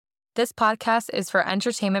This podcast is for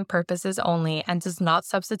entertainment purposes only and does not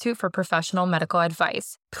substitute for professional medical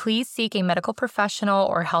advice. Please seek a medical professional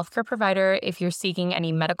or healthcare provider if you're seeking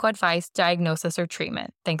any medical advice, diagnosis, or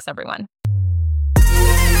treatment. Thanks, everyone.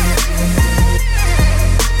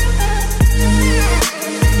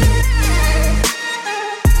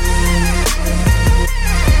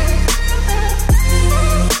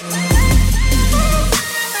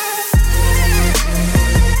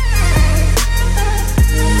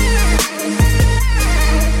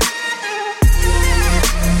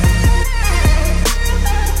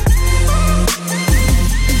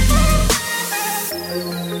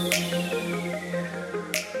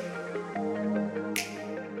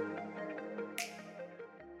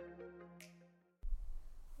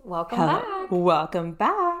 Welcome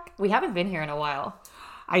back. We haven't been here in a while.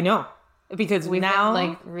 I know, because we've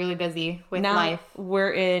been really busy with life.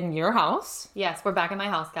 We're in your house. Yes, we're back in my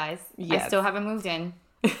house, guys. Yes. I still haven't moved in,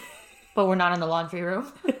 but we're not in the laundry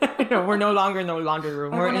room. No, we're no longer in the laundry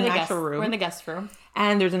room. We're in the actual room. We're in the guest room.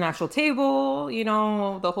 And there's an actual table,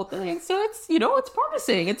 the whole thing. So it's, it's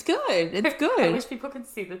promising. It's good. It's good. I wish people could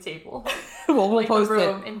see the table. Well, we'll post the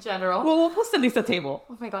room it. In general. Well, we'll post at least a table.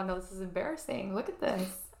 Oh my God, no, this is embarrassing. Look at this.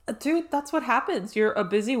 Dude, that's what happens. You're a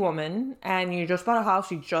busy woman and you just bought a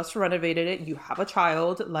house. You just renovated it. You have a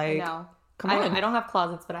child. I know. Come on. I don't have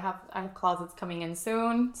closets, but I have closets coming in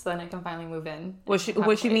soon, so then I can finally move in. What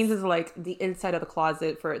she means is like the inside of the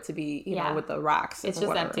closet for it to be, you know, with the racks. It's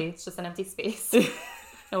just empty. It's just an empty space.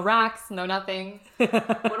 No racks, no nothing. What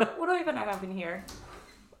do I even have in here?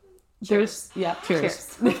 Cheers.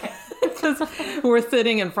 Cheers. Okay. Because we're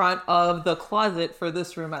sitting in front of the closet for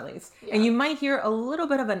this room at least. Yeah. And you might hear a little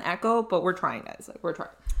bit of an echo, but we're trying, guys. We're trying.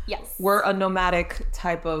 Yes. We're a nomadic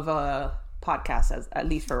type of podcast, at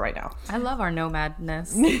least for right now. I love our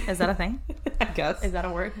nomadness. Is that a thing? I guess. Is that a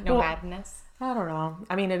word? Nomadness? Well, I don't know.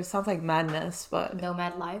 I mean, it sounds like madness, but...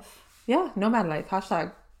 Nomad life? Yeah, nomad life.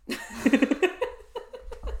 Hashtag. I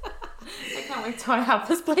can't wait till I have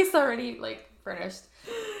this place already, furnished.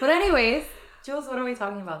 But anyways, Jules, what are we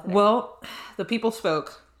talking about today? Well, the people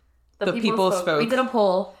spoke. The people spoke. We did a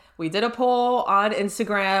poll. We did a poll on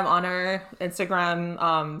Instagram, on our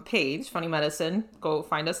Instagram page, Funny Medicine. Go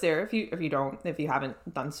find us there if you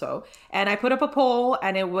haven't done so. And I put up a poll,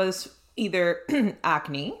 and it was either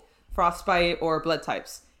acne, frostbite, or blood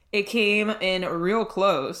types. It came in real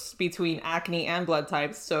close between acne and blood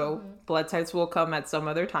types. So blood types will come at some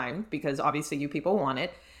other time because obviously you people want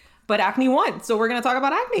it. But acne won, so we're going to talk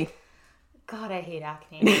about acne. God, I hate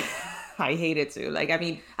acne. I hate it too. I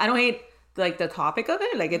don't hate, the topic of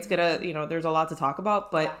it. It's going to, there's a lot to talk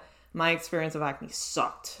about, but my experience of acne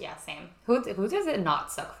sucked. Yeah, same. Who does it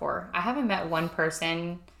not suck for? I haven't met one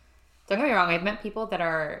person. Don't get me wrong. I've met people that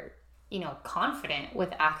are, confident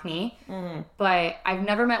with acne, but I've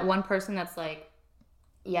never met one person that's like,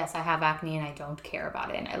 yes, I have acne and I don't care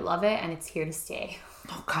about it and I love it and it's here to stay.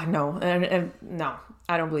 Oh God, no. And no,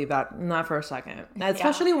 I don't believe that. Not for a second.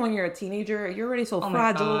 Especially when you're a teenager, you're already so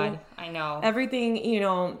fragile. My God, I know. Everything,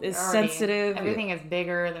 is sensitive. Everything is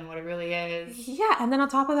bigger than what it really is. Yeah. And then on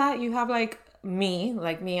top of that, you have me,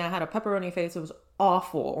 I had a pepperoni face. It was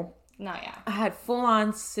awful. No, yeah. I had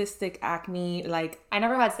full-on cystic acne. I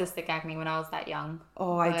never had cystic acne when I was that young.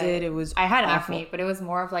 Oh, I did. It was I had awful. acne, but it was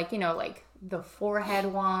more of the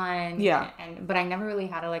forehead one. Yeah. But I never really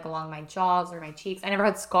had it along my jaws or my cheeks. I never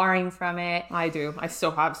had scarring from it. I do. I still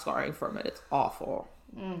have scarring from it. It's awful.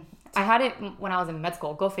 I had it when I was in med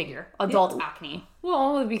school. Go figure. Adult acne.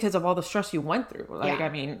 Well, because of all the stress you went through. I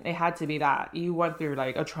mean, it had to be that. You went through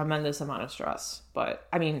a tremendous amount of stress. But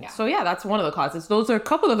I mean, so yeah, that's one of the causes. Those are a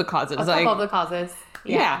couple of the causes. A couple of the causes.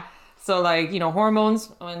 Yeah. So hormones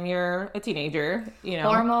when you're a teenager,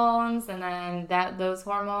 Hormones, and then those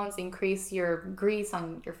hormones increase your grease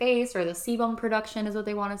on your face, or the sebum production is what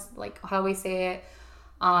they want to, how we say it,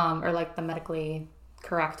 or the medically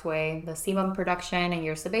correct way, the sebum production in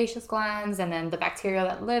your sebaceous glands, and then the bacteria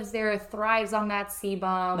that lives there thrives on that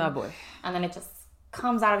sebum. Oh boy. And then it just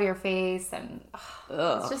comes out of your face, and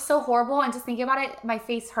it's just so horrible. And just thinking about it, my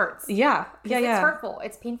face hurts. Yeah. It's hurtful.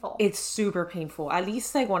 It's painful. It's super painful. At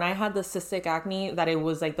least when I had the cystic acne, that it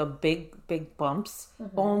was the big bumps.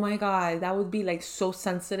 Oh my God, that would be so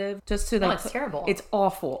sensitive. Just to no, it's terrible. It's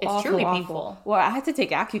awful. It's awful, truly awful. painful. Well, I had to take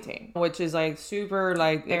Accutane, which is super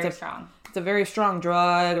very strong. It's a very strong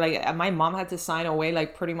drug. My mom had to sign away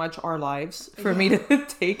pretty much our lives for me to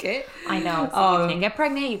take it. I know. So you can't get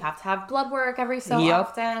pregnant. You have to have blood work every so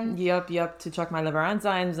often. Yep. To check my liver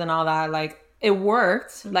enzymes and all that. It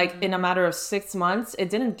worked. In a matter of 6 months. It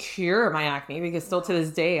didn't cure my acne because still to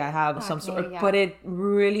this day I have some sort of, but it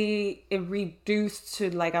reduced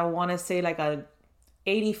to I want to say a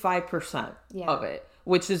 85% Yeah. of it,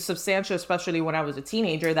 which is substantial, especially when I was a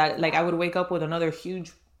teenager, that like I would wake up with another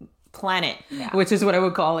huge planet, which is what I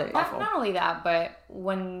would call it. Not only that, but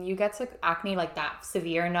when you get to acne like that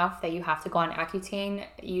severe enough that you have to go on Accutane,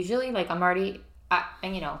 usually like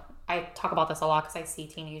and you know, I talk about this a lot because I see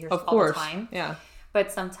teenagers all the time. Yeah.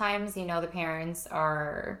 But sometimes, you know, the parents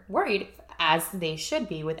are worried, as they should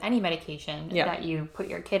be with any medication that you put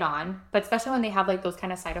your kid on. But especially when they have like those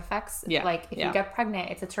kind of side effects. Yeah. Like if you get pregnant,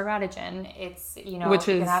 it's a teratogen. It's, you know, which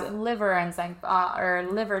you is, can have liver enzyme or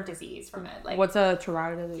liver disease from it. Like, what's a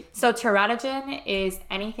teratogen? So teratogen is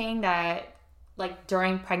anything that like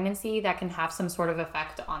during pregnancy that can have some sort of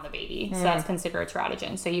effect on the baby. So that's considered a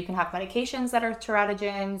teratogen. So you can have medications that are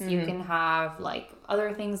teratogens. You can have like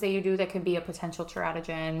other things that you do that could be a potential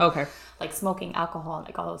teratogen. Okay. Like smoking, alcohol,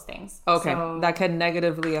 like all those things. Okay. So that can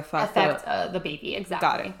negatively affect the baby. Exactly.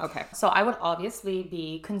 Got it. Okay. So I would obviously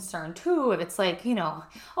be concerned too if it's like, you know,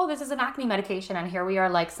 oh, this is an acne medication and here we are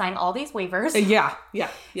like sign all these waivers. Yeah.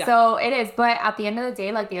 So it is. But at the end of the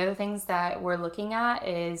day, like the other things that we're looking at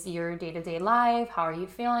is your day-to-day life. How are you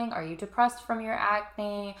feeling? Are you depressed from your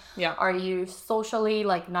acne? Yeah. Are you socially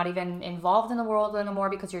like not even involved in the world anymore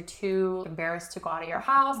because you're too embarrassed to go out of your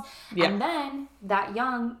house? Yeah. And then that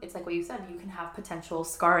young, it's like what you said, you can have potential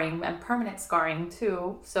scarring and permanent scarring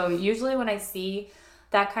too. So usually when I see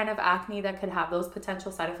that kind of acne that could have those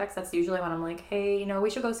potential side effects, that's usually when I'm like, hey, you know, we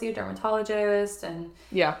should go see a dermatologist. And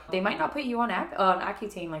they might not put you on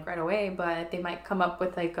Accutane like right away, but they might come up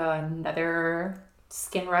with like another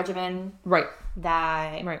skin regimen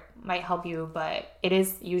that might help you. But it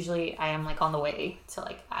is usually, I am like on the way to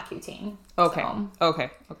like Accutane. Okay. So. Okay.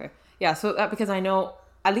 Yeah. So that, because I know,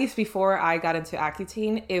 at least before I got into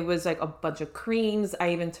Accutane, it was like a bunch of creams.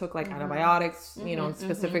 I even took like antibiotics, you know,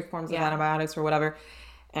 specific forms of antibiotics or whatever.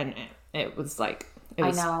 And it was like, it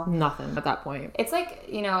was nothing at that point. It's like,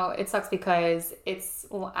 you know, it sucks because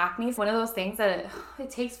acne is one of those things that it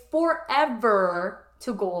takes forever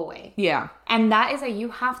to go away. Yeah. And that is that you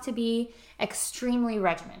have to be extremely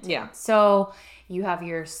regimented. Yeah. So you have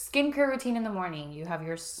your skincare routine in the morning. You have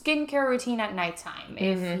your skincare routine at nighttime.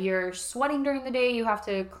 If you're sweating during the day, you have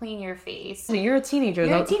to clean your face. So you're a teenager.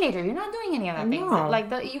 You're a teenager. You're not doing any of that things.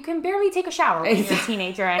 Like you can barely take a shower when you're a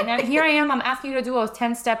teenager. And then here I am. I'm asking you to do a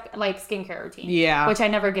 10-step like skincare routine. Yeah. Which I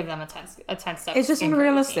never give them a 10-step. It's just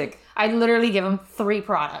unrealistic. Routine. I literally give them 3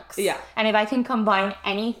 products. Yeah. And if I can combine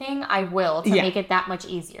anything, I will to make it that much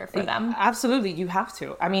easier for them. Absolutely, you have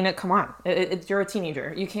to. I mean, come on. You're a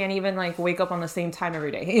teenager. You can't even like wake up on the same time every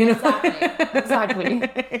day. You know? Exactly.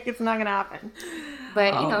 It's not gonna happen.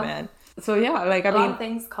 But you know, man. So yeah, like I mean, a lot of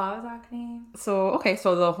things cause acne. So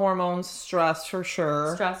so the hormones, stress for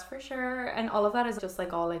sure, and all of that is just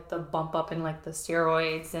like all like the bump up in like the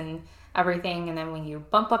steroids and everything. And then when you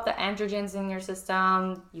bump up the androgens in your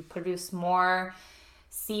system, you produce more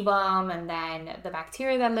sebum, and then the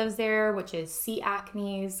bacteria that lives there, which is C.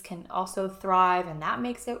 acnes, can also thrive, and that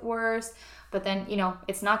makes it worse. But then, you know,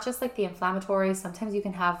 it's not just like the inflammatory. Sometimes you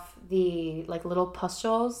can have the like little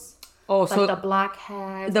pustules. Oh, like so the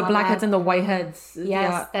blackheads. The blackheads and the whiteheads.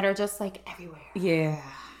 Yes, that are just like everywhere. Yeah.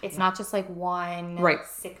 It's not just like one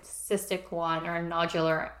cystic one or a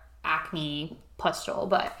nodular acne pustule,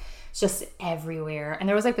 but it's just everywhere. And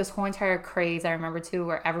there was like this whole entire craze, I remember too,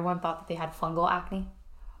 where everyone thought that they had fungal acne.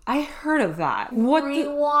 I heard of that.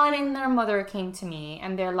 Everyone and their mother came to me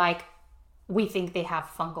and they're like, we think they have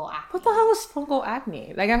fungal acne. What the hell is fungal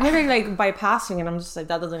acne? Like, I heard it like by passing, and I'm just like,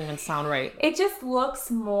 that doesn't even sound right. It just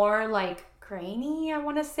looks more like grainy, I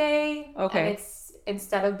want to say. Okay. And it's,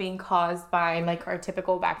 instead of being caused by like our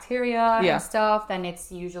typical bacteria and stuff, then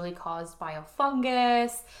it's usually caused by a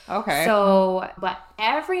fungus. Okay. So, but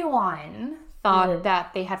everyone thought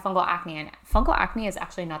that they had fungal acne, and fungal acne is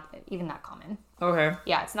actually not even that common. Okay.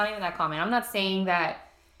 Yeah, it's not even that common. I'm not saying that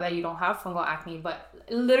you don't have fungal acne, but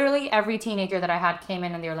literally every teenager that I had came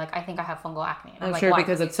in and they were like, I think I have fungal acne. And I'm like, sure why?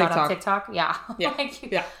 Because of TikTok. Yeah.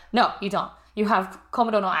 Yeah. No, you don't. You have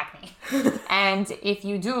comedonal acne. And if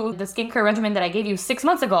you do the skincare regimen that I gave you 6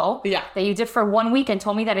 months ago, that you did for 1 week and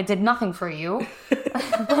told me that it did nothing for you,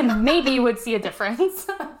 then maybe you would see a difference.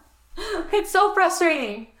 It's so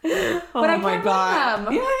frustrating. But I can't blame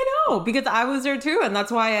them. Yeah, I know. Because I was there too. And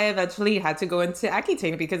that's why I eventually had to go into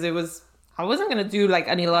Accutane, because I wasn't going to do like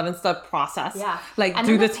an 11-step process. Yeah. Like and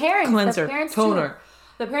do this cleanser, toner. Too.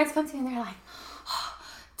 The parents come to me and they're like, oh,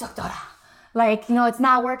 doctora, like, you know, it's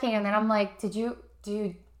not working. And then I'm like,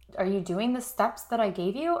 are you doing the steps that I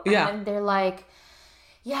gave you? And then they're like,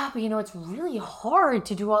 yeah, but you know, it's really hard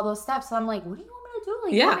to do all those steps. And I'm like, what do you want me to too?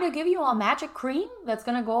 Like, you want me to give you a magic cream that's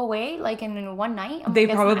gonna go away like in one night? They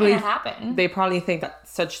like, probably it's not gonna happen. They probably think that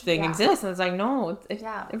such thing exists, and it's like, no, it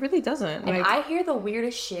really doesn't. And like, I hear the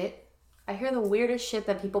weirdest shit.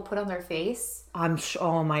 That people put on their face.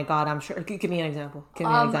 Oh my God, I'm sure. Give me an example.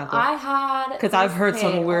 I had, because I've heard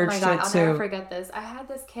some weird shit too. I'll never forget this. I had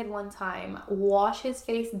this kid one time wash his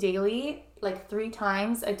face daily, like 3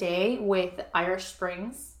 times a day with Irish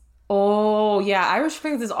Springs. Oh yeah, Irish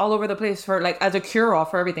Springs is all over the place for like as a cure-all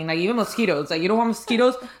for everything. Like even mosquitoes. Like you don't want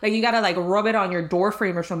mosquitoes, like you gotta like rub it on your door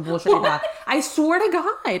frame or some bullshit like that. I swear to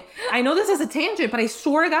God. I know this is a tangent, but I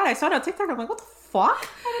swear to God, I saw it on TikTok. I'm like, what the fuck?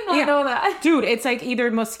 I did not know that. Dude, it's like either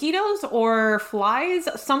mosquitoes or flies,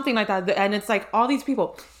 something like that. And it's like all these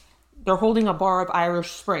people, they're holding a bar of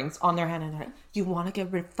Irish Springs on their hand and they're like, you want to get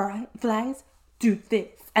rid of flies? Do this.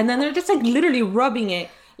 And then they're just like literally rubbing it.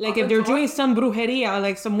 Like if they're doing some brujeria,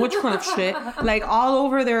 like some witchcraft shit, like all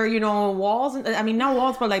over their, walls. And I mean, not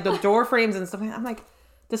walls, but like the door frames and stuff. I'm like,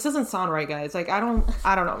 this doesn't sound right, guys. Like, I don't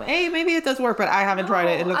know. Hey, maybe it does work, but I haven't tried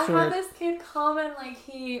it. It looks weird. I had this kid comment like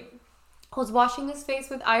he was washing his face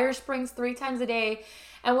with Irish Springs 3 times a day.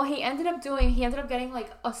 And what he ended up doing, he ended up getting like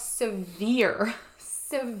a severe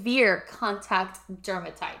contact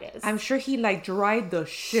dermatitis. I'm sure he like dried the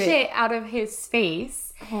shit out of his face.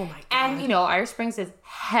 Oh my God. And Irish Springs is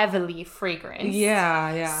heavily fragrant.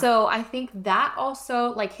 Yeah. So I think that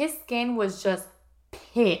also, like, his skin was just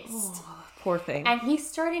pissed. Oh, poor thing. And he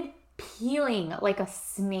started peeling like a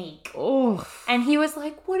snake. Oh. And he was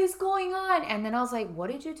like, what is going on? And then I was like, what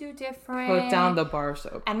did you do different? Put down the bar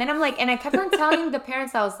soap. And then I'm like, and I kept on telling the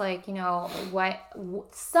parents, I was like,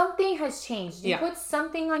 something has changed. You put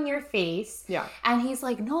something on your face. Yeah. And he's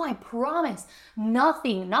like, no, I promise.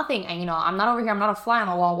 Nothing. And I'm not over here. I'm not a fly on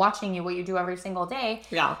the wall watching you, what you do every single day.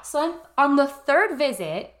 Yeah. So on the 3rd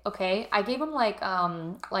visit, okay, I gave him like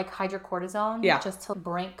hydrocortisone. Yeah. Just to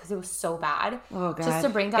bring, because it was so bad. Oh God. Just to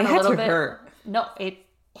bring down a little bit. Hurt. No,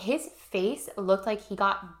 his face looked like he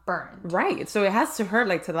got burned. Right. So it has to hurt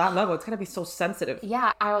like to that level. It's gonna be so sensitive.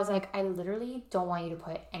 Yeah. I was like, I literally don't want you to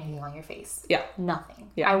put anything on your face. Yeah. Nothing.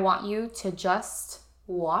 Yeah. I want you to just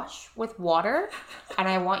wash with water and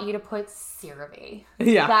I want you to put CeraVe.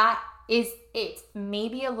 Yeah. That is it.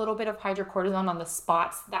 Maybe a little bit of hydrocortisone on the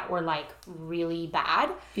spots that were like really bad.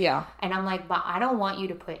 Yeah. And I'm like, but I don't want you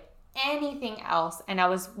to put anything else. And I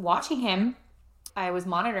was watching him. I was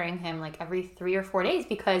monitoring him like every 3 or 4 days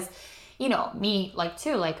because, me like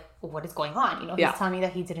too, like what is going on? He's telling me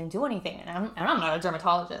that he didn't do anything and I'm not a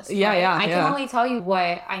dermatologist. Yeah, right? I can only tell you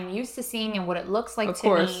what I'm used to seeing and what it looks like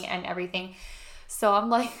to me and everything. So I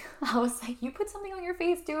was like, you put something on your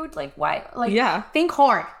face, dude. Like, why? Like, think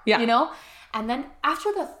hard, And then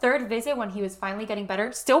after the 3rd visit, when he was finally getting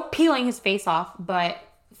better, still peeling his face off, but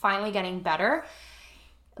finally getting better,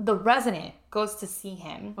 the resident goes to see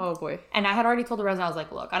him. Oh, boy. And I had already told the resident, I was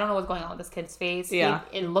like, look, I don't know what's going on with this kid's face. Yeah.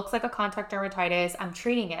 It looks like a contact dermatitis. I'm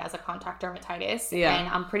treating it as a contact dermatitis. Yeah. And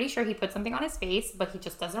I'm pretty sure he put something on his face, but he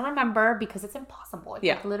just doesn't remember because it's impossible. It's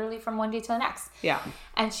like literally from one day to the next. Yeah.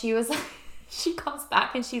 And she was like, she comes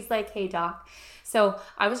back and she's like, hey, doc. So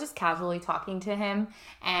I was just casually talking to him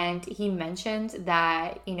and he mentioned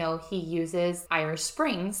that, he uses Irish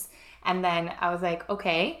Springs. And then I was like,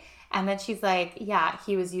 okay. And then she's like, yeah,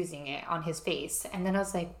 he was using it on his face. And then I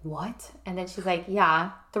was like, what? And then she's like,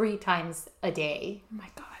 yeah, 3 times a day.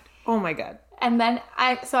 Oh my God. And then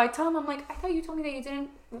I tell him, I'm like, I thought you told me that you didn't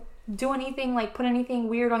do anything, like put anything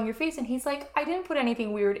weird on your face. And he's like, I didn't put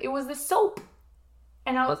anything weird. It was the soap.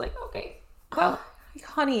 And I was like, okay. Well,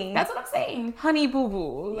 honey. That's what I'm saying. Honey boo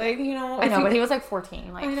boo. Like, I know, but he was like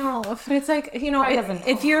 14. Like, I know. But it's like,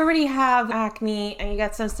 if you already have acne and you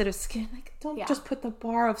got sensitive skin, like, don't just put the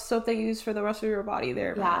bar of soap that you use for the rest of your body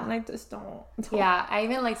there, man. Like, just don't. Yeah, I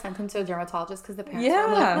even like sent him to a dermatologist because the parents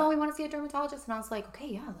were like, no, we want to see a dermatologist. And I was like, okay,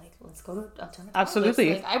 yeah, like, let's go to a dermatologist.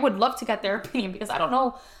 Absolutely. Like, I would love to get their opinion because I don't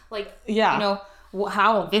know, like,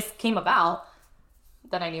 how this came about.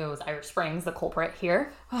 Then I knew it was Irish Springs, the culprit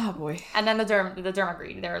here. Oh boy. And then the derm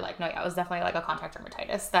agreed. They were like, no, yeah, it was definitely like a contact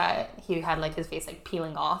dermatitis that he had like his face like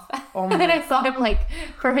peeling off. Oh my. And then I saw him like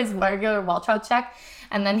for his regular well child check,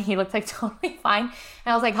 and then he looked like totally fine. And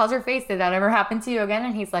I was like, how's your face? Did that ever happen to you again?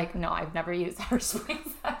 And he's like, no, I've never used Irish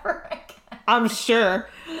Springs ever again. I'm sure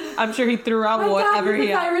he threw out whatever he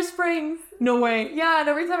had. Irish Springs. No way. Yeah, and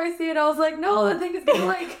every time I see it, I was like, no, the thing is gonna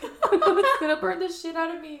like, it's gonna burn the shit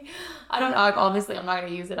out of me. I don't know. Like, obviously, I'm not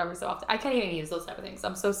gonna use it ever so often. I can't even use those type of things.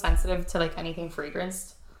 I'm so sensitive to like anything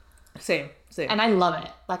fragranced. Same. And I love it.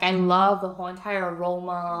 Like, I love the whole entire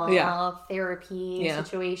aroma, therapy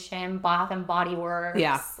situation, Bath and Body Works.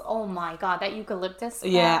 Yeah. Oh my God, that eucalyptus.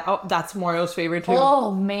 Yeah. Oh, that's Mario's favorite too.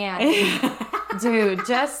 Oh man. Dude,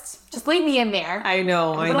 just leave me in there. I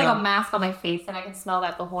know. I put like a mask on my face and I can smell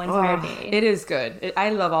that the whole entire day. It is good.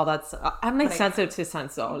 I love all that stuff. I'm like sensitive to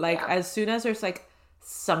scents though. Like as soon as there's like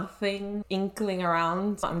something inkling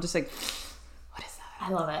around, I'm just like, what is that? I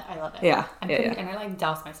love it. I love it. Yeah. And I like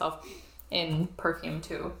douse myself in perfume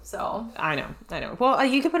too. So I know. Well,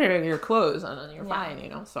 you can put it in your clothes and then you're fine, you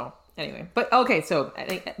know. So anyway, but okay. So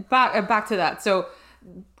back to that. So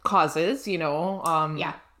causes, you know,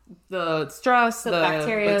 the stress, the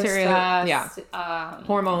bacteria, stress,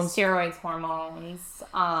 hormones, steroids, hormones,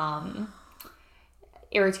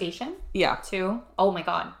 irritation, too. Oh my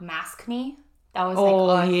god, maskne. That was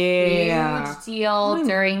like a huge deal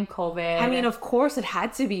during COVID. I mean, of course it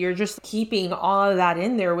had to be. You're just keeping all of that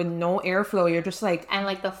in there with no airflow. You're just like... And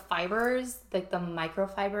like the fibers, like the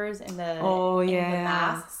microfibers in the, in the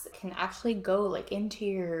masks can actually go like into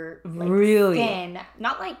your skin.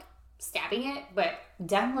 Not like stabbing it, but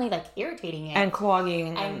definitely like irritating it. And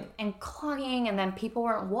clogging. And clogging. And then people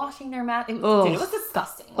weren't washing their masks. Dude, it was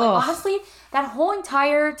disgusting. Like honestly, that whole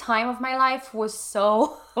entire time of my life was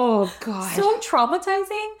so... Oh god. So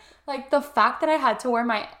traumatizing. Like the fact that I had to wear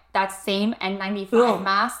that same N95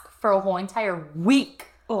 mask for a whole entire week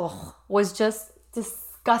was just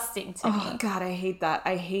disgusting to me. Oh god, I hate that.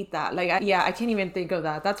 Like I can't even think of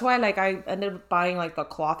that. That's why like I ended up buying like the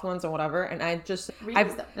cloth ones or whatever, and I just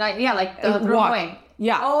like the throwaway.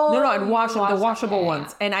 I'd wash them, the washable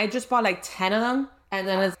ones, and I just bought like 10 of them, and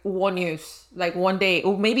then it's one use, like one day,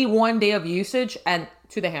 or maybe one day of usage, and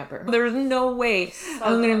to the hamper. There's no way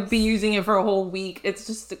I'm gonna be using it for a whole week. It's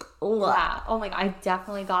just like, yeah. Oh my god, I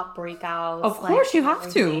definitely got breakouts. Of course, you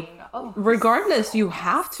have to. Regardless, you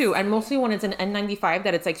have to, and mostly when it's an N95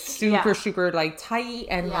 that it's like super like tight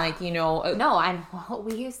and like, you know. No, and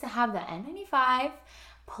we used to have the N95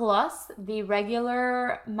 plus the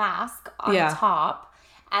regular mask on top,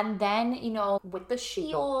 and then, you know, with the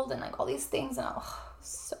shield and like all these things, and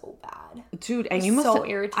so bad, dude. And you must so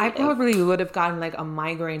irritated. I probably would have gotten like a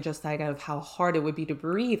migraine just like of how hard it would be to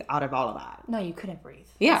breathe out of all of that. No, you couldn't breathe.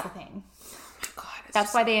 Yeah, that's the thing. Oh my god,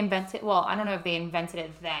 that's why they invented. Well, I don't know if they invented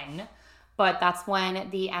it then, but that's when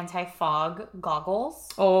the anti-fog goggles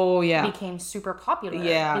became super popular.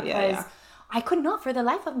 Because I could not for the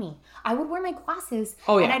life of me. I would wear my glasses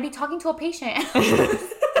and I'd be talking to a patient.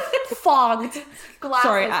 Fogged glasses.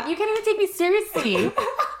 Sorry, you can't even take me seriously.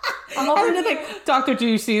 I'm over here like, doctor, do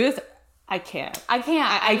you see this? I can't. I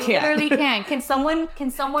literally can't. Can someone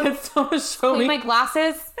show me my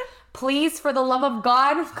glasses? Please, for the love of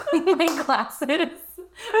God, clean my glasses.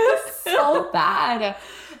 It's so bad.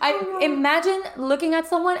 I imagine looking at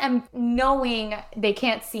someone and knowing they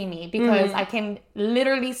can't see me because I can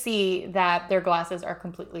literally see that their glasses are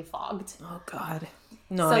completely fogged. Oh God.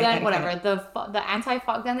 No, so then whatever, the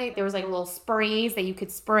anti-fog, then there was like little sprays that you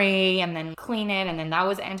could spray and then clean it, and then that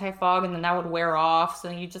was anti-fog, and then that would wear off, so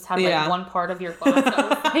you just had like one part of your glass that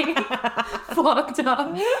was like fogged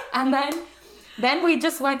up. And then we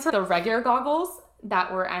just went to the regular goggles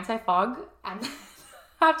that were anti-fog, and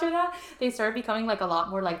after that they started becoming like a lot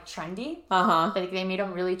more like trendy. Like they made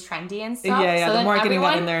them really trendy and stuff. So the marketing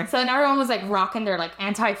got in there. So then everyone was like rocking their like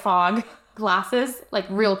anti-fog glasses, like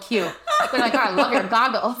real cute. They're like, oh, I love your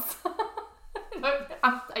goggles.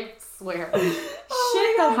 I swear.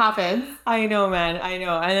 Shit that happens. I know, man. I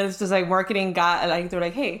know. And it's just like marketing got like, they're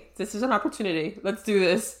like, hey, this is an opportunity. Let's do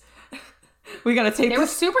this. We gotta take They were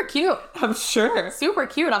super cute. I'm sure. Super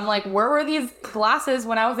cute. I'm like, where were these glasses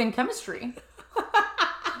when I was in chemistry?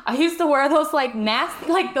 I used to wear those like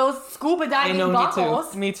nasty, like those scuba diving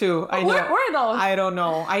goggles. Me too. I know. Where were those? I don't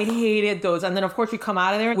know. I hated those. And then of course you come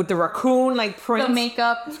out of there with the raccoon like print. The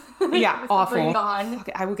makeup. Yeah, awful.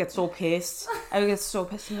 I would get so pissed. I like,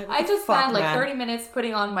 I just spent like 30 minutes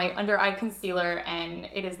putting on my under eye concealer and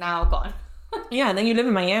it is now gone. Yeah, and then you live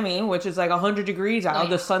in Miami, which is like 100 degrees out.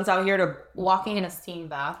 The sun's out here to... Walking in a steam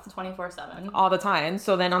bath 24/7. All the time.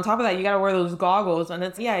 So then on top of that, you got to wear those goggles. And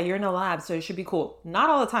it's, you're in a lab, so it should be cool. Not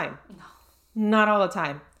all the time. No. Not all the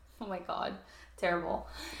time. Oh my God. Terrible.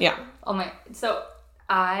 Yeah. Oh my... So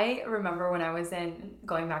I remember when I was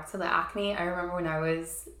going back to the acne, I remember when I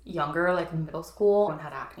was younger, like in middle school, I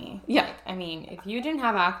had acne. Yeah. Like, I mean, if you didn't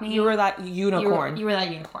have acne... You were that unicorn. You were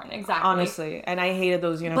that unicorn, exactly. Honestly. And I hated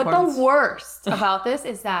those unicorns. But the worst about this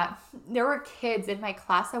is that there were kids in my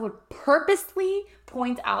class that would purposely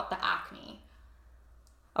point out the acne.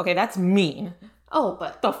 Okay, that's mean. Oh,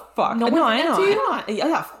 but The fuck? No No, one's I know. into you? I know.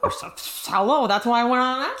 Yeah, of course. Hello, that's why I went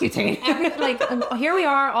on Accutane. like here we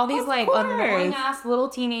are, all these Of like course. annoying ass little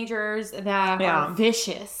teenagers that Yeah. are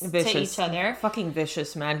vicious to each other. Fucking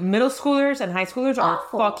vicious, man. Middle schoolers and high schoolers are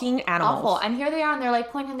fucking animals. Awful. And here they are, and they're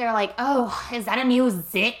like pointing. They're like, "Oh, is that a new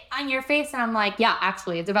zit on your face?" And I'm like, "Yeah,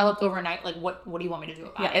 actually, it developed overnight. Like, what do you want me to do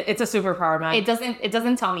about it?" It's a superpower, man. It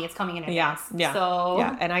doesn't tell me it's coming in advance. Yeah. So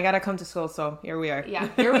yeah, and I gotta come to school, so here we are. yeah,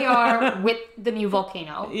 here we are with the new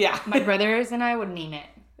volcano. Yeah. My brothers and I would name it.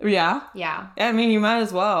 Yeah. Yeah. I mean, you might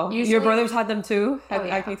as well. Usually- Your brothers had them too? Had Oh,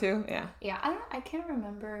 yeah. acne too? Yeah. Yeah, I can't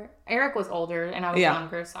remember. Eric was older and I was Yeah.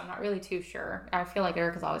 younger, so I'm not really too sure. I feel like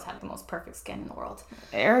Eric has always had the most perfect skin in the world.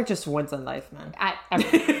 Eric just wins in life, man. At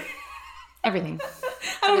everything. Everything.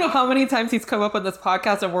 I don't know how many times he's come up on this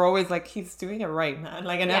podcast and we're always like, he's doing it right, man.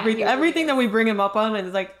 Like, and Yeah, he really everything is. that we bring him up on,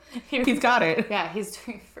 it's like, he's got it. Yeah, he's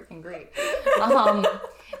doing freaking great.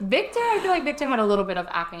 Victor, I feel like Victor had a little bit of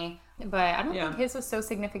acne, but I don't Yeah. think his was so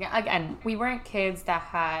significant. Again, we weren't kids that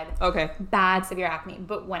had Okay. bad, severe acne.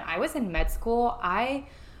 But when I was in med school, I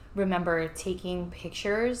remember taking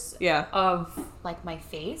pictures Yeah. of like my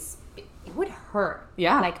face. It would hurt.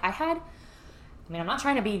 Yeah. Like I mean, I'm not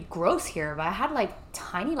trying to be gross here, but I had like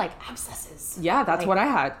tiny like abscesses. Yeah, that's like, what I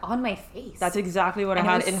had. on my face. That's exactly what And I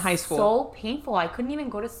it had was in high school. So painful. I couldn't even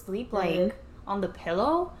go to sleep like on the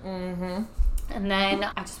pillow. Mm-hmm. And then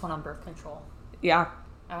I just went on birth control. Yeah.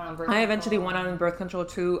 I went on birth I control. eventually went on birth control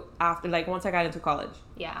too after, like, once I got into college.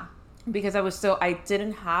 Yeah. Because I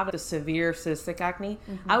didn't have the severe cystic acne.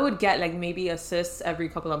 I would get like maybe a cyst every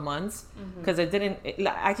couple of months because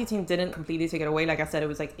Accutane didn't completely take it away. Like I said, it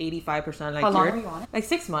was like 85% like How long cured. were you on it? Like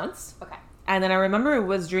 6 months. Okay. And then I remember it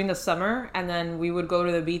was during the summer, and then we would go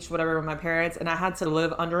to the beach, whatever, with my parents, and I had to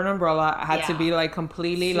live under an umbrella. I had to Yeah. be like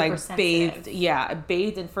completely Super like sensitive. bathed. Yeah,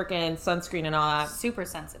 bathed in freaking sunscreen and all that. Super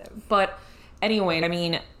sensitive. But anyway, I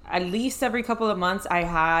mean, at least every couple of months I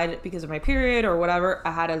had, because of my period or whatever,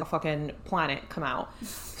 I had a fucking planet come out.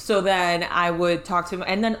 So then I would talk to him.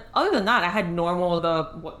 And then other than that, I had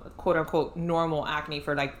quote unquote normal acne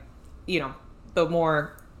for like, you know, the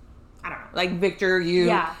more, I don't know, like Victor,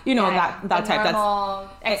 that The type. normal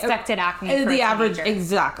expected acne. for The a average, teenager.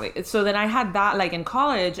 exactly. So then I had that like in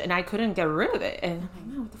college, and I couldn't get rid of it. And I'm like,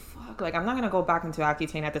 man, what the fuck? Like, I'm not gonna go back into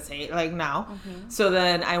Accutane at this age, like now. So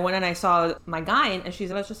then I went and I saw my guy, and she's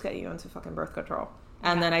like, let's just get you into fucking birth control.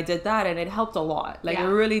 And then I did that, and it helped a lot. Like, Yeah. it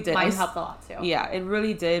really did. Mine helped a lot too. Yeah, it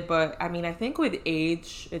really did. But I mean, I think with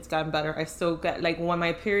age, it's gotten better. I still get, like, when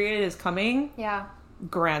my period is coming, Yeah.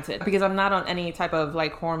 granted, because I'm not on any type of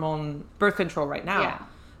like hormone birth control right now. Yeah.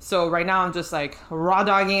 So right now I'm just like raw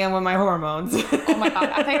dogging in with my hormones. Oh my god,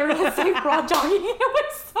 I thought you were gonna say raw dogging it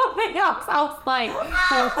with something else. I was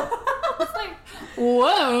like,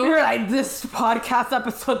 whoa. You're like, this podcast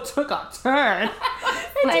episode took a turn.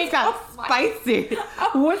 It just got spicy.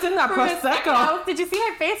 What's in that For a second, prosecco? did you see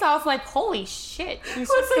my face? I was like, holy shit.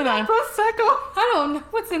 What's in that prosecco? I don't know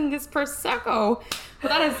what's in this prosecco. But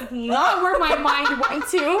that is not where my mind went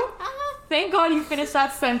to. Thank God you finished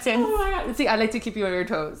that sentence. Oh my God. See, I like to keep you on your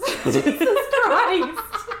toes. Jesus Christ.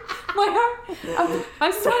 My heart.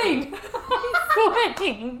 I'm sweating. I'm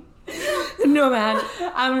sweating. No, man.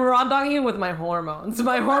 I'm raw dogging it with my hormones.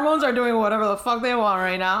 My hormones are doing whatever the fuck they want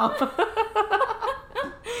right now.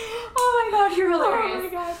 Oh my God, you're hilarious. Oh my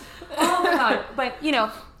God. Oh my God. But, you know,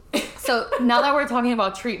 so now that we're talking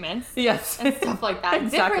about treatments Yes. and stuff like that,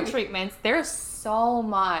 Exactly. different treatments, there's so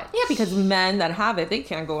much. Yeah, because men that have it, they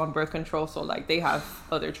can't go on birth control, so like they have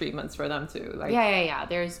other treatments for them too. Like, Yeah.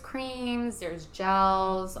 There's creams, there's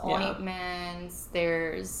gels, ointments,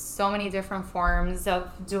 there's so many different forms of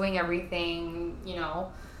doing everything, you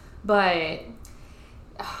know. But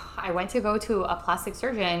I went to go to a plastic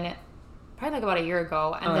surgeon probably like about a year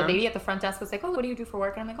ago, and the lady at the front desk was like, oh, what do you do for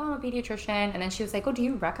work? And I'm like, oh, I'm a pediatrician. And then she was like, oh, do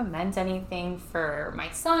you recommend anything for my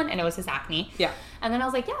son? And it was his acne. Yeah. And then I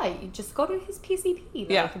was like, yeah, you just go to his PCP. Like,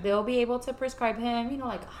 Yeah. they'll be able to prescribe him, you know,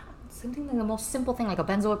 like something like the most simple thing, like a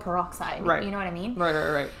benzoyl peroxide. Right. You know what I mean?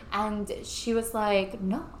 Right. And she was like,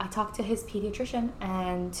 no, I talked to his pediatrician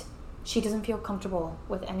and she doesn't feel comfortable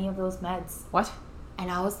with any of those meds. What? And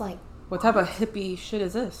I was like, What type of hippie shit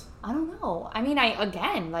is this? I don't know. I mean,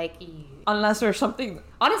 Unless there's something.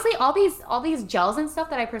 honestly, all these gels and stuff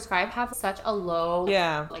that I prescribe have such a low,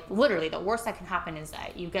 Yeah. like literally the worst that can happen is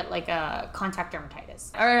that you get like a contact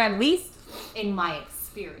dermatitis, or at least in my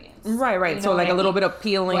experience. Right. You So know like what a I little mean? bit of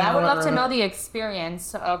peeling. Well, I would or love to whatever. know the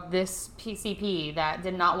experience of this PCP that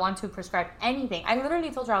did not want to prescribe anything. I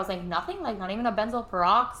literally told her, I was like, nothing, like not even a benzoyl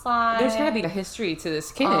peroxide. There's gotta be a history to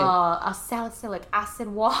this kid. A salicylic acid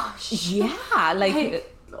wash. Yeah, like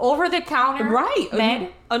over the counter. Right. Men.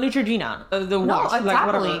 A Neutrogena. The No, wash. a Like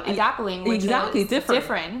whatever. dappling, which Exactly. is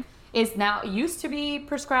different. Is now used to be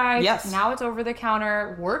prescribed. Yes. Now it's over the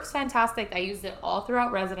counter. Works fantastic. I used it all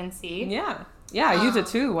throughout residency. Yeah. Yeah, I use it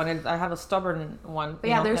too when I have a stubborn one. But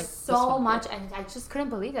yeah, there's so much, and I just couldn't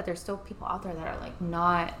believe that there's still people out there that are like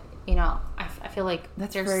not, I feel like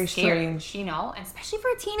That's they're very scared, strange. and especially for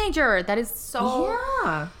a teenager, that is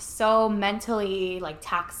so mentally like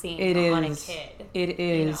taxing on a kid. It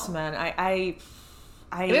is, man.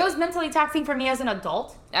 If it was mentally taxing for me as an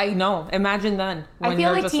adult, I know. Imagine then. I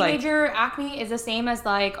feel like teenager acne is the same as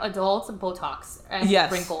like adult Botox and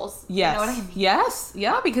wrinkles. Yes. You know what I mean? Yes.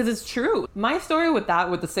 Yeah, because it's true. My story with the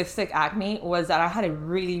cystic acne was that I had it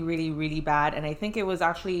really, really, really bad. And I think it was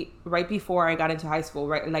actually right before I got into high school,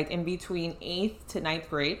 right? Like in between 8th to 9th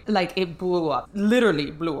grade. Like it blew up.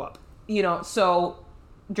 Literally blew up. So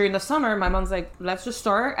during the summer, my mom's like, let's just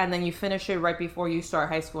start. And then you finish it right before you start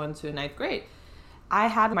high school into 9th grade. I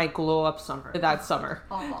had my glow up summer that summer.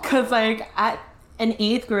 Because like in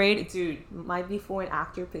 8th grade, dude, my before and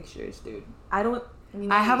after pictures, dude. I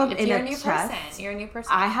have them in a chest. You're a new person.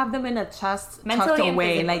 I have them in a chest mentally tucked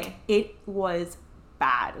away. Like it was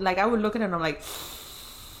bad. Like I would look at it and I'm like,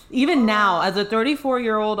 even now as a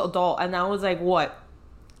 34-year-old adult, and that was like what,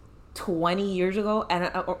 20 years ago, and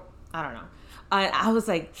I don't know. I was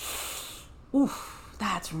like, oof.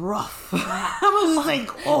 That's rough. I was like,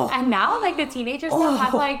 oh. And now, like, the teenagers now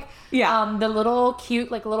have, like, the little cute,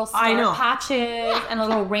 like, little star patches and a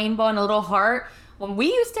little rainbow and a little heart. When we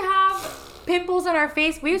used to have pimples on our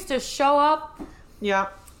face, we used to show up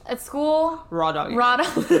at school. Raw dog.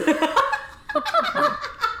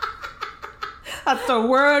 That's the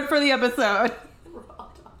word for the episode.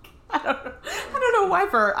 I don't know why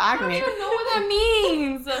for acne. I don't even know what that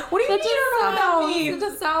means. What do you mean you don't know what that means? It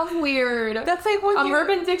just sounds weird. That's like when I'm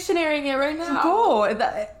Urban Dictionarying it right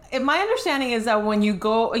now. My understanding is that when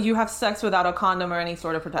you have sex without a condom or any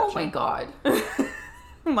sort of protection. Oh my God.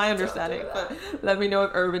 My understanding. But let me know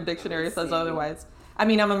if Urban Dictionary says otherwise. I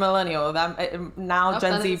mean, I'm a millennial.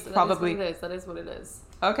 Gen Z probably. That is what it is.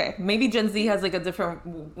 Okay. Maybe Gen Z has like a different,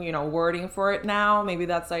 wording for it now. Maybe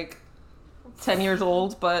that's like 10 years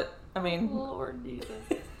old, but I mean, Lord Jesus.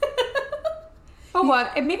 But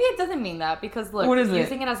what? Maybe it doesn't mean that because look, what is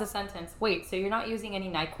using it as a sentence. Wait, so you're not using any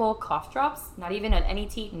NyQuil cough drops? Not even an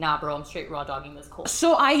NET? Nah, bro, I'm straight raw dogging this cold.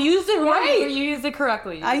 So I used it right. Yeah, you used it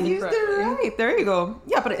correctly. I used it right. There you go.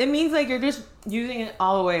 Yeah, but it means like you're just using it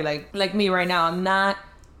all the way. Like me right now. I'm not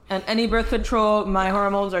on any birth control. My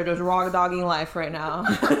hormones are just raw dogging life right now.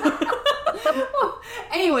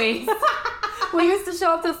 Anyways. We used to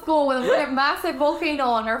show up to school with a massive volcano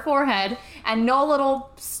on our forehead and no little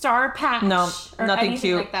star patch. No, or nothing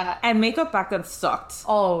cute. Like that. And makeup back then sucked.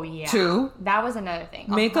 Oh, yeah. Too. That was another thing.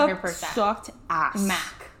 100%. Makeup sucked ass.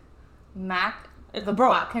 MAC. The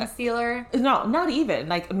black concealer. No, not even.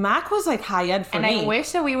 Like, MAC was like high end for me. And I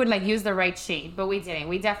wish that we would like use the right shade, but we didn't.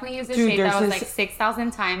 We definitely used a shade that was like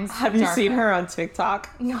 6,000 times Have you seen her on TikTok?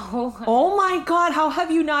 No. Oh my God, how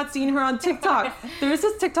have you not seen her on TikTok? There's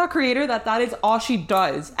this TikTok creator that is all she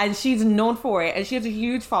does. And she's known for it. And she has a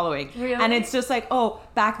huge following. Really? And it's just like, oh,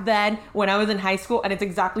 back then when I was in high school. And it's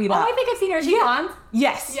exactly that. Oh, I think I've seen her. She's blonde?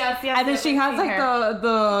 Yes. And then she has like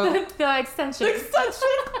the extension.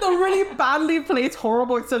 The really badly placed,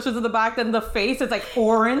 horrible extensions in the back. Then the face is like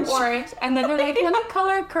orange. And then they're like, let me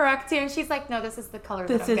color correct you. And she's like, no, this is the color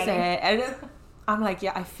that I'm getting. This is it. And I'm like,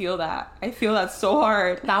 yeah, I feel that. I feel that so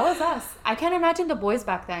hard. That was us. I can't imagine the boys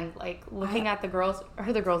back then, like, looking at the girls,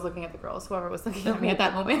 or the girls looking at the girls, whoever was looking at me at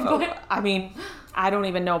that moment. But I mean, I don't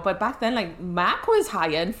even know. But back then, like, MAC was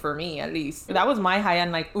high-end for me, at least. That was my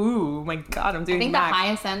high-end, like, ooh, my God, I'm doing MAC. I think MAC. the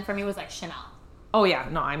highest end for me was, like, Chanel. Oh, yeah.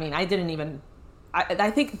 No, I mean, I didn't even...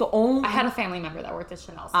 I think the only... I had a family member that worked at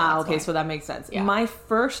Chanel. So okay, so that makes sense. Yeah. My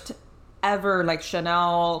first ever like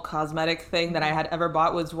Chanel cosmetic thing that I had ever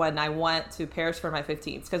bought was when I went to Paris for my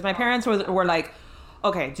 15th, because my parents were like,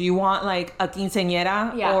 okay, do you want like a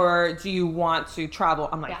quinceañera or do you want to travel?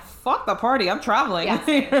 I'm like, fuck the party, I'm traveling.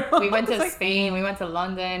 We went to Spain, we went to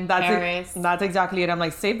London, Paris. That's exactly it. I'm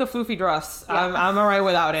like, save the floofy dress. I'm all right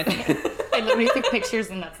without it. I literally took pictures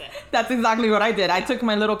and that's it. That's exactly what I did. I took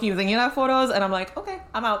my little quinceañera photos and I'm like, okay,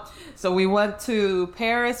 I'm out. So we went to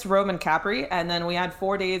Paris, Rome, and Capri, and then we had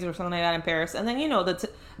 4 days or something like that in Paris. And then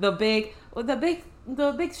the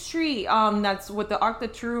big street that's with the Arc de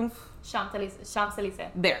Triomphe. Champs-Élysées.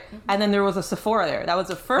 There. And then there was a Sephora there. That was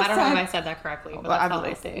the first time. I don't know if I said that correctly, but that's how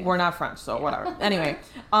I say it. We're not French, so whatever. Anyway,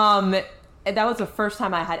 that was the first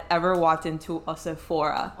time I had ever walked into a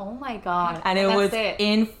Sephora. Oh my God. And it was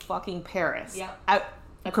in fucking Paris. Yeah.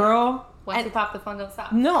 Girl, Once you pop the fun, don't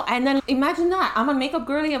stop. No, and then imagine that. I'm a makeup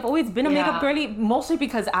girly. I've always been a makeup girly, mostly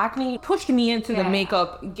because acne pushed me into the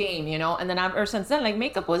makeup game, you know? And then ever since then, like,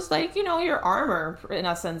 makeup was like, you know, your armor, in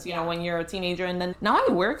a sense, you know, when you're a teenager. And then now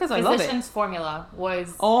I wear it because I love it. Physician's Formula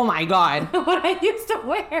was... Oh, my God. what I used to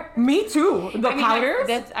wear. Me too. The powders.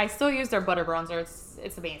 I still use their butter bronzer.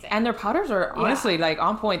 It's amazing. And their powders are honestly, like,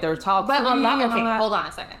 on point. They're top But three. okay, hold on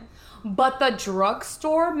a second. But the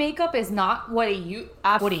drugstore makeup is not what it used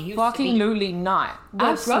to be. Absolutely not.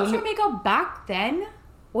 The drugstore makeup back then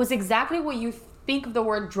was exactly what you think of the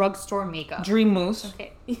word drugstore makeup. Dream Mousse.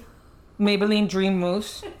 Okay. Maybelline Dream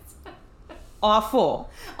Mousse. Awful.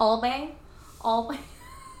 All day.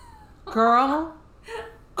 Girl,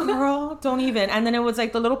 don't even. And then it was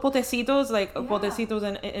like the little potecitos, like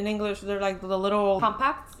potecitos in English. They're like the little...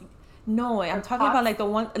 Compacts? No, I'm talking about like the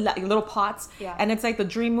one, like little pots. Yeah. And it's like the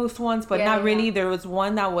Dream Mousse ones, but not really. There was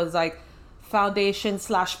one that was like foundation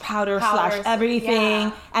 / powder / everything.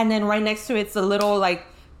 Yeah. And then right next to it's a little like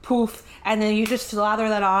poof. And then you just slather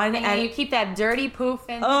that on. And you keep that dirty poof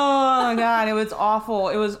in. Oh my God. It was awful.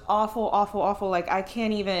 It was awful. Like I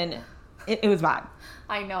can't even, it was bad.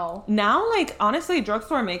 I know. Now, like honestly,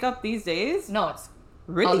 drugstore makeup these days. No, it's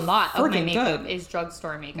really a lot of my makeup good. Is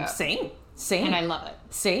drugstore makeup. Same. And I love it.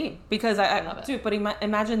 Same. Because I love it. Dude, but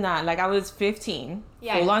imagine that. Like, I was 15,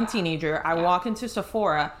 full-on teenager. I walk into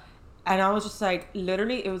Sephora, and I was just like,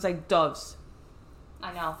 literally, it was like doves.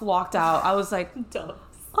 I know. Flocked out. I was like, doves.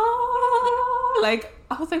 Oh. Like,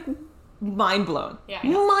 I was like, mind blown. Yeah.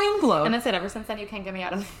 Mind blown. And that's it. Ever since then, you can't get me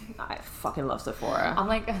out of it. I fucking love Sephora. I'm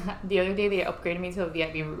like, the other day, they upgraded me to a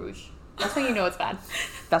VIP Rouge. That's when you know it's bad.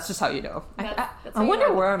 That's just how you know. That's I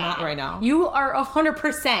wonder where I'm at right now. You are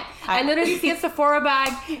 100%. I literally see a Sephora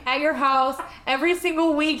bag at your house every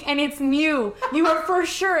single week, and it's new. You are for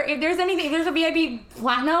sure. If there's a VIP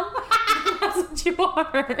Platinum, that's what you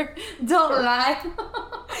are. Don't lie.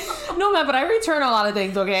 No, man, but I return a lot of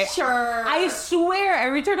things, okay? Sure. I swear, I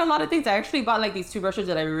return a lot of things. I actually bought like these toothbrushes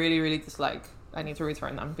that I really, really dislike. I need to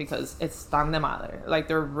return them because it's tan de madre. Like,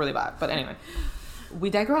 they're really bad. But anyway. We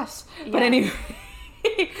digress. Yeah. But anyway.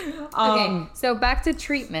 Okay, so back to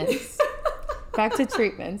treatments.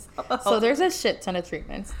 So there's a shit ton of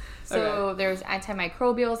treatments. So there's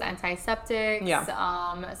antimicrobials, antiseptics,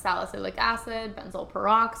 salicylic acid, benzoyl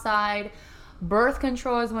peroxide. Birth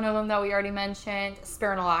control is one of them that we already mentioned.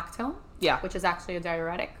 Spironolactone, which is actually a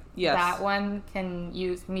diuretic. Yes. That one can be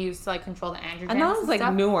used to like control the androgens. And that was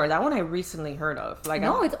like newer. That one I recently heard of. Like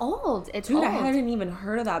it's old. It's old. I hadn't even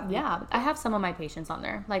heard of that. Yeah, I have some of my patients on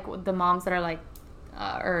there, like the moms that are like,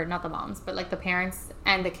 or not the moms, but like the parents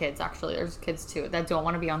and the kids. Actually, there's kids too that don't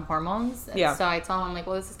want to be on hormones. And so I tell them like,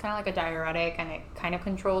 well, this is kind of like a diuretic, and it kind of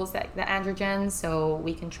controls the androgens, so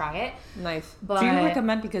we can try it. Nice. But do you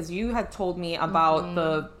recommend, because you had told me about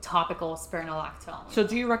the topical spironolactone? So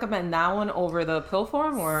do you recommend that one over the pill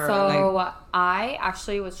form, or? So I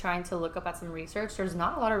actually was trying to look up at some research. There's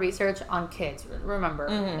not a lot of research on kids.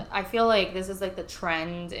 Remember, I feel like this is like the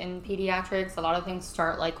trend in pediatrics. A lot of things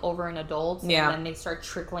start like over in adults, and then they start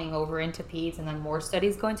trickling over into peds, and then more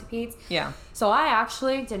studies go into peds. Yeah. So I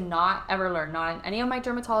actually did not ever learn, not in any of my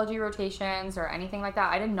dermatology rotations or anything like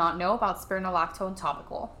that. I did not know about spironolactone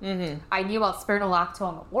topical. I knew about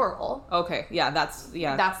spironolactone oral. Okay. Yeah. That's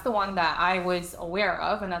the one that I was aware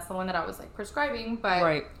of, and that's the one that I was like prescribing.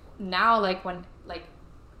 But now, like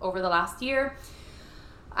over the last year,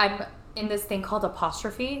 I'm in this thing called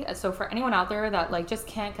apostrophe. So for anyone out there that like just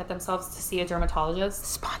can't get themselves to see a dermatologist,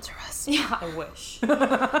 sponsor us. Yeah, I wish.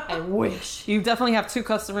 I wish. You definitely have 2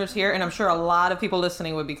 customers here, and I'm sure a lot of people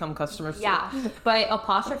listening would become customers too. Yeah, but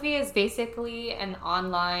apostrophe is basically an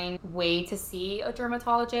online way to see a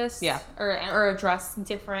dermatologist. Yeah. Or address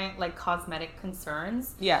different like cosmetic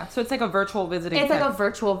concerns. Yeah, so it's like a virtual visiting. It's like a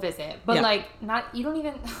virtual visit, but like you don't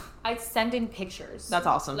even. I send in pictures. That's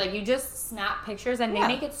awesome. Like you just snap pictures, and they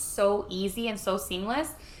make it so easy and so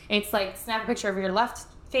seamless. It's like snap a picture of your left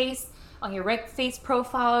face, on your right face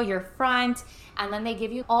profile, your front, and then they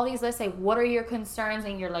give you all these lists, like what are your concerns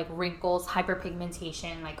and your like wrinkles,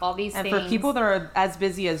 hyperpigmentation, like all these things. And for people that are as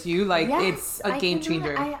busy as you, like it's a game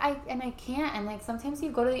changer. I can't, and like sometimes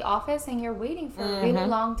you go to the office and you're waiting for a really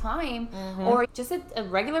long time, or just a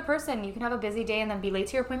regular person, you can have a busy day and then be late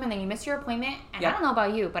to your appointment, then you miss your appointment, and I don't know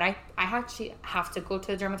about you, but I actually have to go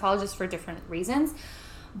to a dermatologist for different reasons.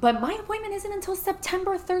 But my appointment isn't until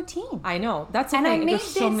September 13th. I know. That's the thing. I made There's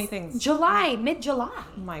so many things. Mid-July. Oh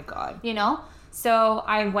my God. You know? So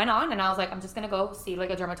I went on and I was like, I'm just going to go see like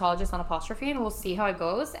a dermatologist on apostrophe, and we'll see how it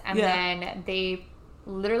goes. And then they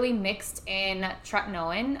literally mixed in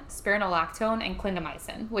tretinoin, spironolactone, and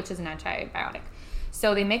clindamycin, which is an antibiotic.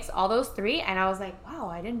 So they mix all those three, and I was like, wow,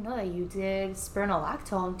 I didn't know that you did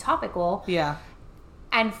spironolactone topical. Yeah.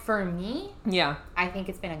 And for me, Yeah. I think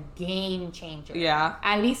it's been a game changer. Yeah.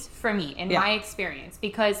 At least for me, in my experience,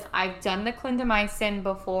 because I've done the clindamycin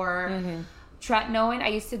before. Tretinoin, I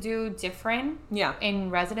used to do different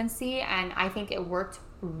in residency, and I think it worked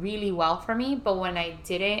really well for me. But when I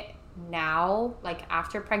did it now, like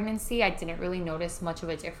after pregnancy, I didn't really notice much of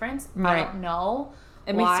a difference. I don't know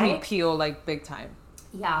It why. makes me peel like big time.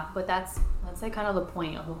 Yeah, but that's like kind of the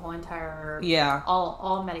point of the whole entire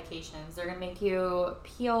all medications. They're gonna make you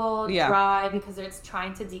peel, dry, because it's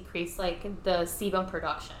trying to decrease like the sebum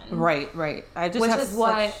production. Right. I just which have is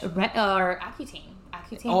what Accutane.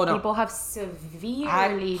 People have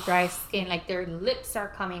severely dry skin, like their lips are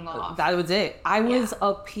coming off. That was it. I was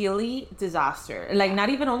a peely disaster. Like not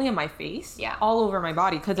even only on my face, all over my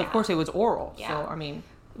body, because of course it was oral. So I mean.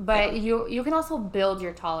 But you can also build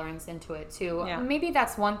your tolerance into it too. Maybe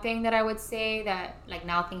that's one thing that I would say that, like,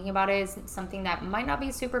 now thinking about it, is something that might not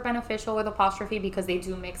be super beneficial with apostrophe, because they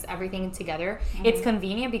do mix everything together. It's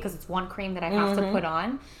convenient because it's one cream that I have to put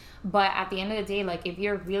on. But at the end of the day, like, if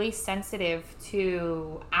you're really sensitive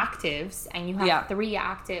to actives and you have 3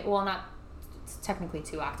 active, well, not technically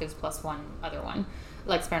 2 actives plus one other one,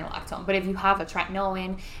 like spironolactone. But if you have a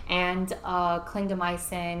tretinoin and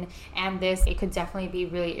clindamycin and this, it could definitely be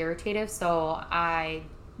really irritative. So I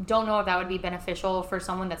don't know if that would be beneficial for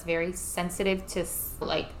someone that's very sensitive to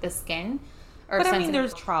like the skin. But I mean,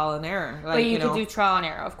 there's trial and error. Like, but you could do trial and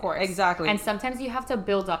error, of course. Exactly. And sometimes you have to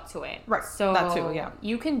build up to it. Right. So that too,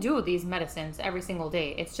 you can do these medicines every single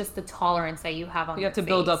day. It's just the tolerance that you have on your face. You have to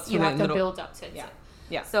build up to it. You have to build up to it.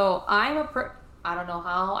 Yeah. So I don't know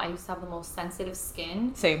how. I used to have the most sensitive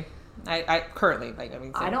skin. Same. I currently, like,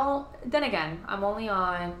 same. I don't. Then again, I'm only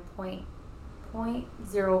on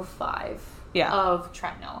 0.05 of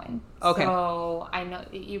tretinoin. Okay. So I know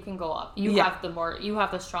you can go up. You have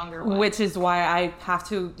the stronger one. Which is why I have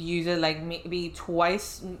to use it like maybe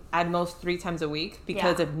twice, at most 3 times a week,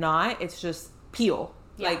 because if not, it's just peel.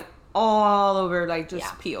 Like all over, like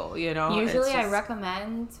just peel, you know. Usually I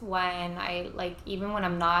recommend, when even when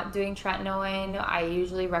I'm not doing tretinoin, I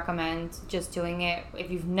usually recommend just doing it if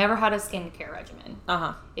you've never had a skincare regimen.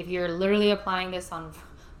 If you're literally applying this on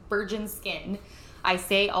virgin skin, I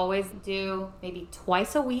say always do maybe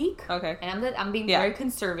twice a week. Okay. And I'm being very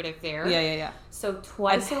conservative there. Yeah. So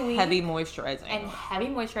twice a week. Heavy moisturizing. And heavy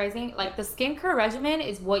moisturizing. Like, the skincare regimen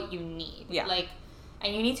is what you need. Yeah. Like,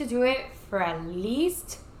 and you need to do it for at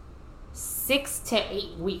least 6 to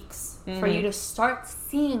 8 weeks for you to start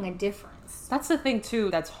seeing a difference. That's the thing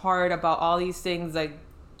too that's hard about all these things, like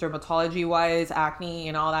dermatology wise, acne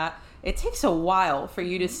and all that. It takes a while for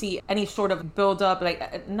you to see any sort of build up,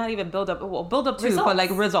 like not even build up, well, build up too, results. But like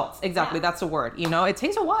results. Exactly, that's the word. You know, it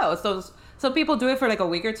takes a while. So people do it for like a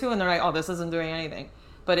week or two and they're like, oh, this isn't doing anything.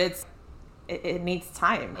 But it needs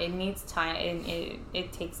time. It needs time.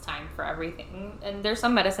 It takes time for everything. And there's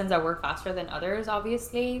some medicines that work faster than others,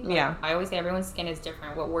 obviously. Like, I always say everyone's skin is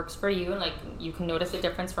different. What works for you, and like you can notice a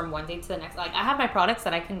difference from one day to the next. Like, I have my products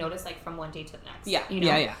that I can notice like from one day to the next.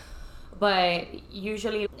 Yeah. But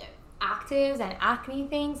usually actives and acne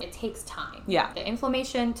things, it takes time. The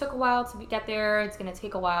inflammation took a while to get there. It's going to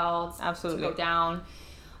take a while to go down.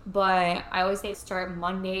 But I always say start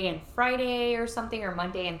Monday and Friday or something, or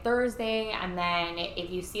Monday and Thursday. And then if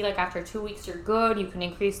you see like after 2 weeks you're good, you can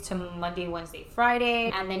increase to Monday, Wednesday, Friday.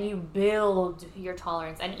 And then you build your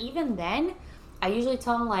tolerance. And even then, I usually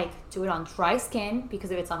tell them, like, do it on dry skin, because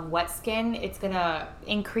if it's on wet skin, it's going to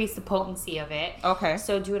increase the potency of it. Okay.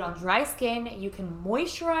 So do it on dry skin. You can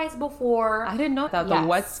moisturize before. I didn't know that. The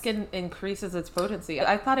wet skin increases its potency.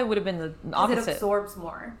 I thought it would have been the opposite. It absorbs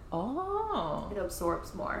more. Oh. It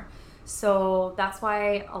absorbs more. So that's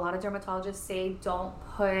why a lot of dermatologists say don't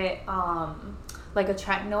put like a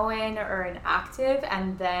tretinoin or an active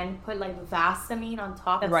and then put like Vaseline on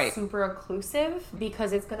top that's super occlusive,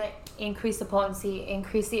 because it's going to increase the potency,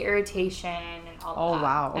 increase the irritation and all that.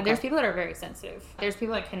 Wow. Okay. And there's people that are very sensitive. There's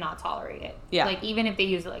people that cannot tolerate it. Like, even if they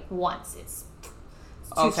use it like once, it's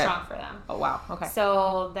too strong for them. Oh, wow. Okay.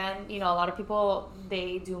 So then, a lot of people,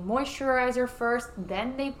 they do moisturizer first,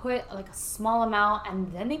 then they put like a small amount,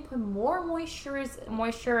 and then they put more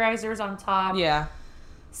moisturizers on top. Yeah.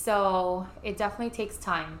 So it definitely takes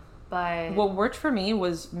time. But what worked for me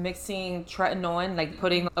was mixing tretinoin, like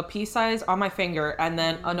putting a pea size on my finger and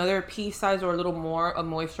then another pea size or a little more of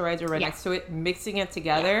moisturizer right next to it, mixing it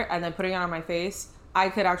together and then putting it on my face. I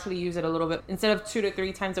could actually use it a little bit. Instead of 2 to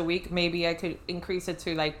 3 times a week, maybe I could increase it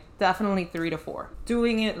to like definitely 3 to 4.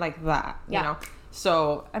 Doing it like that, you know?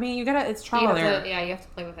 So, I mean, it's trial and error. You have to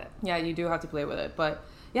play with it. Yeah, you do have to play with it. But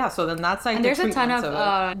Yeah, so then that's like And the there's a ton treatments of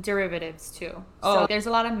of it. derivatives too. Oh. So there's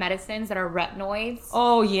a lot of medicines that are retinoids.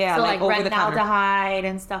 Oh yeah, So like over the counter. retinaldehyde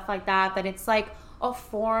and stuff like that. That it's like a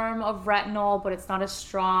form of retinol, but it's not as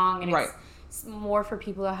strong, and Right. it's more for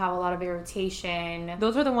people that have a lot of irritation.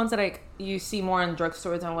 Those are the ones that like you see more in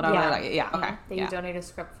drugstores and whatever. Like, okay. That you donate a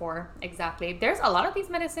script for. Exactly. There's a lot of these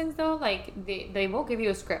medicines though, like they will give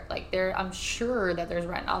you a script. Like I'm sure that there's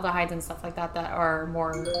retinaldehydes and stuff like that that are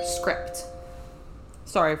more script.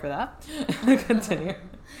 Sorry for that. Continue.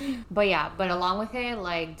 But along with it,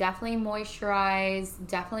 like definitely moisturize,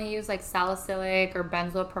 definitely use like salicylic or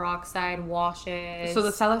benzoyl peroxide washes. So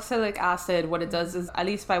the salicylic acid, what it does is, at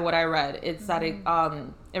least by what I read, it's that it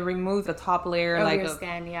removes the top layer of like your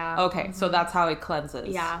skin, yeah. Okay, so that's how it cleanses.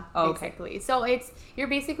 Yeah, okay. Basically. So you're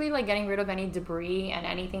basically like getting rid of any debris and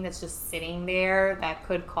anything that's just sitting there that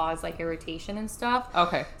could cause like irritation and stuff.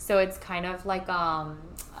 Okay. So it's kind of like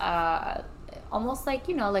almost like,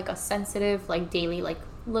 like a sensitive like daily like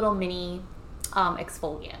little mini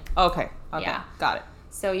exfoliant. Okay. Yeah. Got it.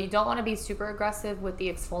 So you don't want to be super aggressive with the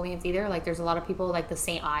exfoliants either. Like there's a lot of people like the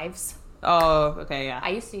St. Ives. Oh, okay, yeah. I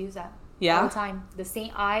used to use that. Yeah? All the time. The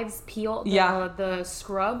St. Ives peel, the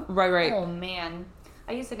scrub. Right. Oh man.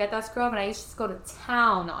 I used to get that scrub and I used to just go to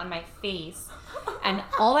town on my face. And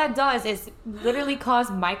all that does is literally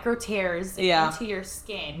cause micro tears into your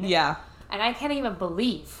skin. Yeah. And I can't even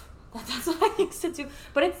believe that's what I used to do.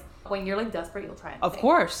 But it's when you're like desperate, you'll try it. Of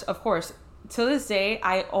course. To this day,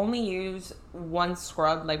 I only use one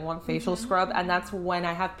scrub, like one facial scrub, and that's when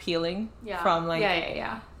I have peeling from like...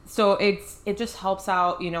 Yeah. So it just helps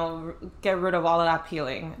out, get rid of all of that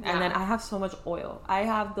peeling. Yeah. And then I have so much oil. I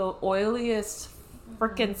have the oiliest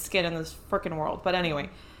freaking skin in this freaking world. But anyway,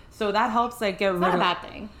 so that helps like get rid of... It's not a bad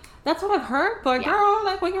thing. That's what I've heard, but girl,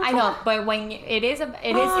 like when you're... I know, but when it's a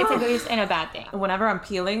good and a bad thing. Whenever I'm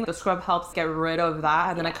peeling, the scrub helps get rid of that,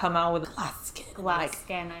 and then I come out with glass skin.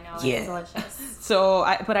 Skin, I know, it's delicious. So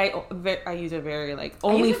I use it very like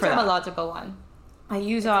only I use for that. dermatological one. I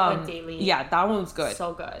use like a daily. Yeah, that one's good.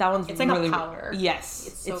 So good. That one's it's like really a powder. Yes,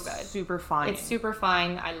 it's so good. Super fine. It's super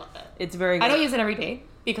fine. I love it. It's very good. I don't use it every day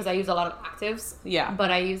because I use a lot of actives. Yeah.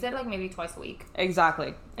 But I use it like maybe twice a week.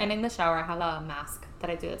 Exactly. And in the shower, I have a mask that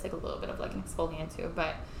I do that's like a little bit of like an exfoliant too.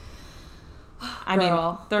 But I mean,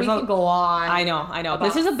 we can go on. I know.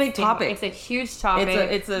 This is a big topic. It's a huge topic.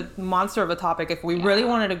 It's a monster of a topic. If we really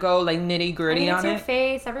wanted to go like nitty gritty on it's it. your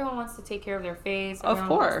face. Everyone wants to take care of their face. Everyone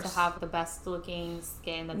wants to have the best looking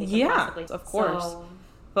skin that they can possibly. Of course.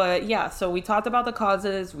 But yeah, so we talked about the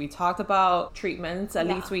causes. We talked about treatments. At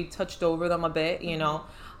least we touched over them a bit,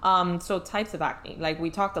 So types of acne, like we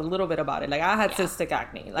talked a little bit about it. Like I had cystic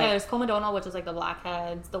acne. Like, there's comedonal, which is like the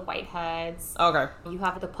blackheads, the whiteheads. Okay. You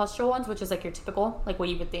have the pustule ones, which is like your typical, like what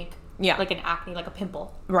you would think. Yeah. Like an acne, like a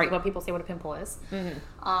pimple. Right. Like what people say what a pimple is. Mm-hmm.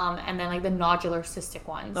 And then like the nodular cystic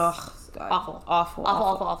ones. Ugh, God.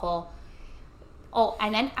 Awful. Oh,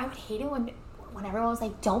 and then I would hate it when everyone was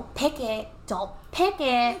like, "Don't pick it. Don't pick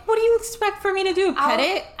it." What do you expect for me to do? Pet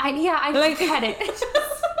it? I like pet it.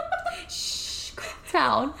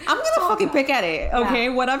 Down. I'm gonna fucking pick at it, okay?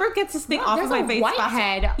 Whatever gets this thing off of my face.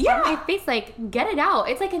 Whitehead on my face, like get it out.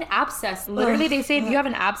 It's like an abscess. Literally, they say if you have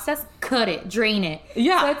an abscess, cut it, drain it.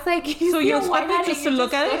 Yeah. So it's like you expect me just to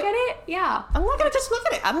look at it? Yeah. I'm not gonna just look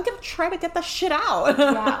at it. I'm gonna try to get the shit out.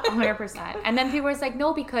 Yeah, 100%. And then people are like,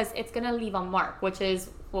 no, because it's gonna leave a mark, which is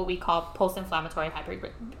what we call post-inflammatory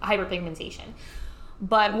hyperpigmentation,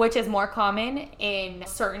 but which is more common in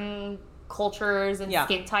certain cultures and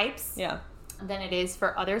skin types. Yeah. Than it is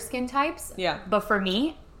for other skin types. Yeah. But for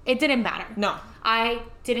me, it didn't matter. No. I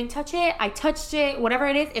didn't touch it. I touched it. Whatever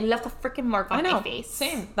it is, it left a freaking mark on my face.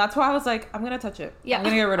 Same. That's why I was like, I'm going to touch it. Yeah. I'm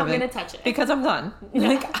going to get rid of it. I'm going to touch it. Because I'm done. Yeah.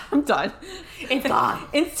 Like, I'm done. It's gone.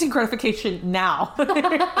 Instant gratification now.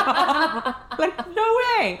 Like, no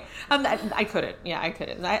way. I couldn't. Yeah, I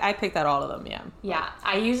couldn't. I picked out all of them, yeah. Yeah.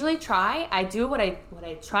 I usually try. I do what I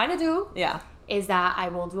try to do. Yeah. Is that I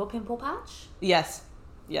will do a pimple patch. Yes.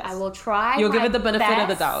 I will try. You'll give it the benefit of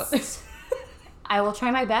the doubt. I will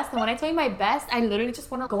try my best. And when I tell you my best, I literally just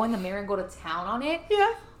want to go in the mirror and go to town on it.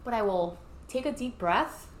 Yeah. But I will take a deep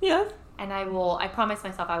breath. Yeah. And I promise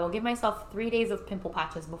myself, I will give myself 3 days of pimple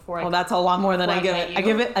patches before I... Oh, that's a lot more than I give it. I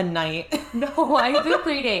give it a night. No, I do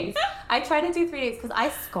 3 days. I try to do 3 days because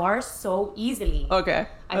I scar so easily. Okay.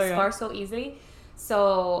 I scar so easily.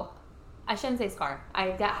 So, I shouldn't say scar.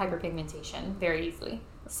 I get hyperpigmentation very easily.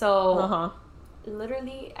 So...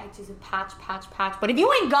 Literally, I just patch. But if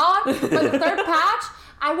you ain't gone for the third patch,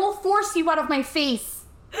 I will force you out of my face.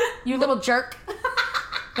 You little jerk.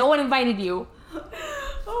 No one invited you.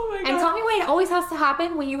 Oh my God. And tell me why it always has to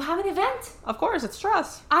happen when you have an event. Of course, it's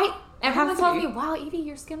stress. Everyone tells me, wow, Evie,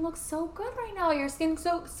 your skin looks so good right now. Your skin's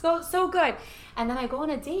so good. And then I go on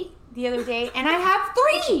a date the other day and I have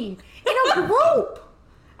 3 in a group.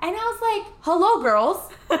 And I was like, hello,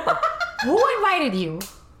 girls. Who invited you?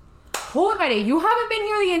 Who invited you? You haven't been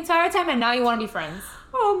here the entire time and now you want to be friends.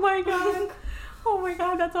 Oh my God. Oh my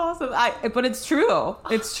God, that's awesome. But it's true though.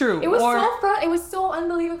 It's true. It was so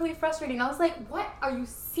unbelievably frustrating. I was like, what? Are you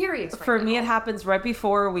serious right For now? me, it happens right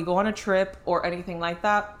before we go on a trip or anything like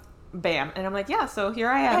that. Bam. And I'm like, yeah, so here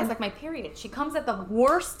I am. Yeah, it's like my period. She comes at the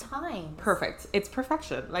worst time. Perfect. It's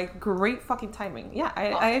perfection. Like, great fucking timing. Yeah,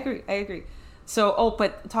 I agree. So,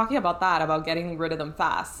 but talking about that, about getting rid of them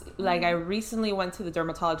fast, like I recently went to the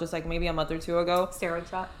dermatologist like maybe a month or 2 ago. Steroid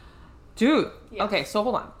shot. Dude. Yeah. Okay, so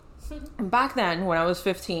hold on. Back then, when I was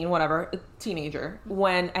 15, whatever, a teenager,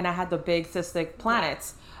 and I had the big cystic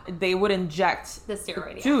planets, they would inject the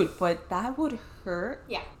steroid. Yeah. Dude, but that would hurt.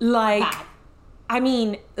 Yeah. Like, bad. I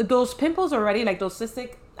mean, those pimples already, like those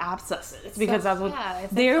cystic abscesses, because that's what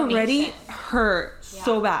they already hurt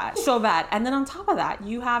so bad. And then on top of that,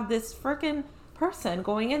 you have this freaking person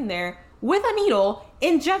going in there with a needle,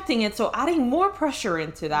 injecting it, so adding more pressure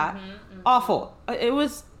into that. Awful. It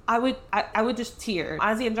was. I would just tear.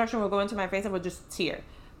 As the injection would go into my face, I would just tear.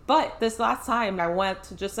 But this last time I went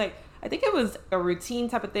to just like, I think it was a routine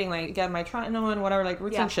type of thing, like get my tretinoin and whatever, like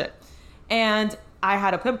routine shit. And I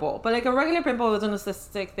had a pimple, but like a regular pimple, it wasn't a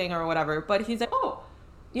cystic thing or whatever. But he's like, oh,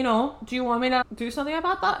 do you want me to do something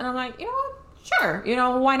about that? And I'm like, you know what? Sure,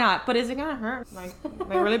 why not? But is it gonna hurt like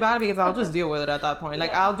really bad? Because I'll just deal with it at that point.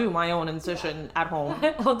 Like I'll do my own incision at home.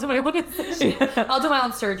 I'll do my own incision. I'll do my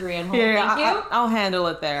own surgery at home. Yeah, Thank you. I'll handle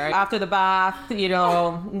it there. After the bath,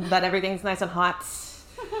 that everything's nice and hot.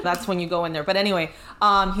 That's when you go in there. But anyway,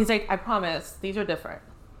 he's like, I promise, these are different.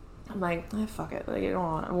 I'm like, fuck it, like, you don't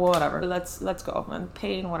want, whatever. Let's go. I'm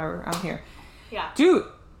paying whatever. I'm here. Yeah. Dude,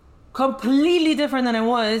 completely different than it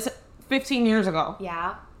was 15 years ago.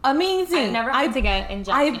 Yeah. Amazing. I never had to get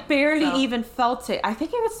injection. I barely even felt it. I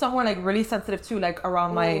think it was somewhere like really sensitive too, like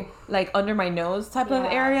around my, like under my nose type of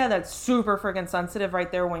area. That's super freaking sensitive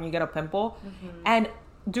right there when you get a pimple. And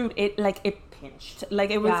dude, it pinched. Like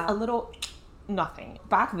it was a little nothing.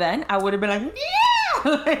 Back then, I would have been like,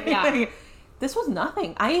 like, this was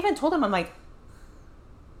nothing. I even told him, I'm like,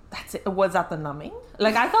 that's it. Was that the numbing?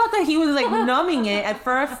 Like I thought that he was like numbing it at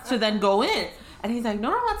first to then go in. And he's like,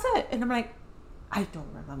 no, that's it. And I'm like, I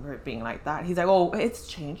don't remember it being like that. He's like, oh, it's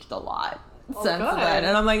changed a lot since then.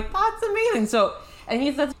 And I'm like, that's amazing. So, and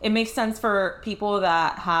he says it makes sense for people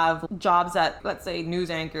that have jobs at, let's say, news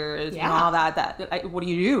anchors and all that like, what do?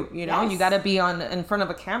 You know, you got to be in front of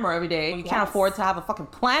a camera every day. You can't afford to have a fucking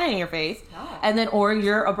planet in your face. No. And then, or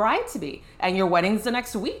you're a bride-to-be and your wedding's the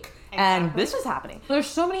next week. Exactly. And this is happening. There's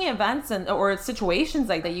so many events or situations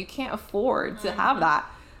like that you can't afford to have that.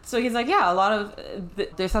 So he's like, yeah, a lot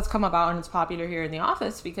of this has come about and it's popular here in the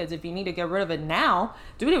office because if you need to get rid of it now,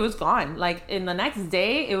 dude, it was gone. Like in the next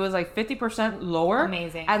day, it was like 50% lower.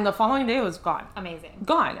 Amazing. And the following day, it was gone. Amazing.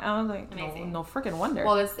 Gone. I was like, no freaking wonder.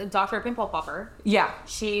 Well, this Dr. Pimple Popper. Yeah.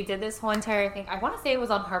 She did this whole entire thing. I want to say it was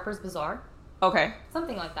on Harper's Bazaar. Okay.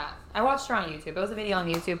 Something like that. I watched her on YouTube. It was a video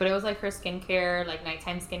on YouTube, but it was like her skincare, like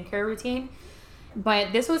nighttime skincare routine.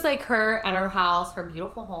 But this was like her at her house, her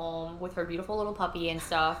beautiful home with her beautiful little puppy and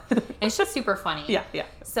stuff. And it's just super funny. Yeah.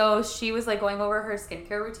 So she was like going over her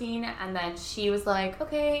skincare routine and then she was like,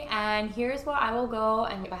 okay, and here's where I will go.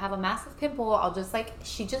 And if I have a massive pimple, I'll just like,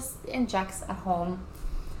 she just injects at home.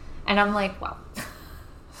 And I'm like, wow.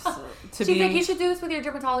 She's like, you should do this with your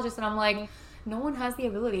dermatologist. And I'm like, no one has the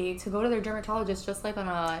ability to go to their dermatologist just like on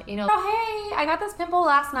a, oh, hey, I got this pimple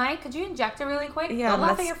last night. Could you inject it really quick? Yeah, don't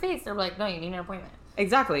laugh at your face. They're like, no, you need an appointment.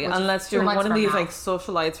 Exactly. Unless you're one of these like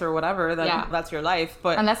socialites or whatever, that's your life.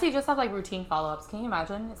 But unless you just have like routine follow-ups. Can you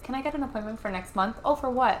imagine? Can I get an appointment for next month? Oh,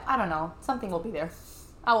 for what? I don't know. Something will be there.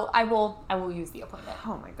 I will use the appointment.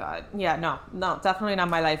 Oh my God. Yeah, no, definitely not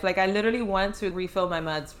my life. Like I literally went to refill my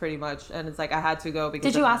meds pretty much. And it's like, I had to go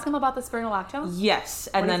because. Did you ask him about the spironolactone? Yes.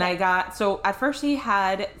 And then I got, so at first he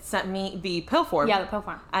had sent me the pill form. Yeah, the pill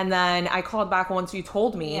form. And then I called back once you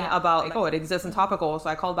told me about, like, oh, it exists in topical. So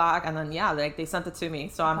I called back and then, like they sent it to me.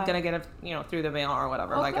 So I'm going to get it, through the mail or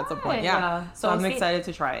whatever, like at some point. Yeah. So I'm excited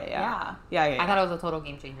to try it. Yeah. I thought it was a total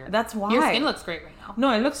game changer. That's why. Your skin looks great right now.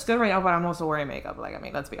 No, it looks good right now, but I'm also wearing makeup. Like, I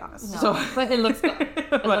mean, let's be honest. No. So. But it looks good.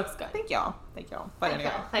 It looks good. Thank y'all. But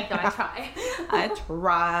anyway. Thank you. I try. I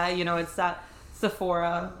try. It's that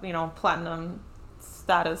Sephora, platinum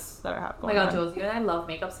status that I have going on. Oh my God, Jules, you and I love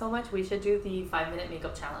makeup so much. We should do the 5-minute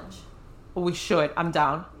makeup challenge. We should. I'm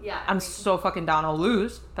down. Yeah. I'm so fucking down. I'll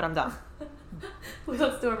lose, but I'm down.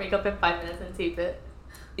 Let's do our makeup in 5 minutes and tape it.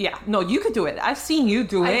 Yeah, no, you could do it. I've seen you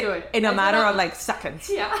do it in a matter of like seconds.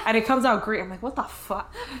 Yeah. And it comes out great. I'm like, what the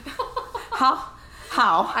fuck?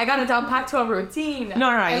 How? I got it down packed to a routine. No.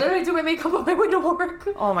 I literally do my makeup on my way to work.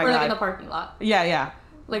 Oh my or God. like in the parking lot. Yeah.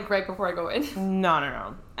 Like right before I go in.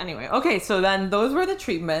 No. Anyway, okay, so then those were the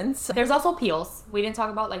treatments. There's also peels. We didn't talk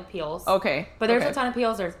about like peels. Okay. But there's a ton of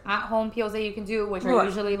peels. There's at-home peels that you can do, which are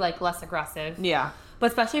usually like less aggressive. Yeah. But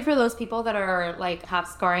especially for those people that are like have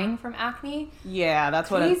scarring from acne. Yeah, that's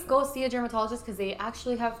what. Please go see a dermatologist because they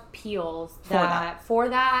actually have peels that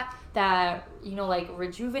you know, like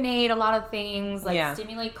rejuvenate a lot of things, like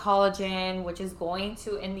stimulate collagen, which is going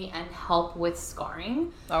to in the end help with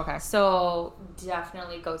scarring. Okay. So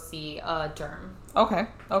definitely go see a derm. Okay.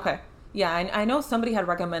 Yeah, I know somebody had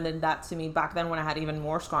recommended that to me back then when I had even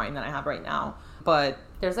more scarring than I have right now. But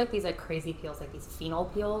there's like these like crazy peels, like these phenol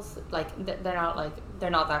peels. Like they're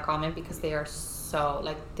not that common because they are so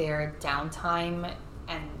like they're downtime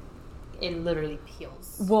and it literally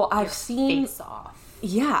peels. Well, I've seen face off.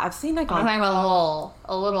 Yeah, I've seen like I'm talking about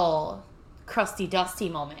a little crusty dusty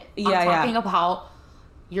moment. Yeah, I'm talking about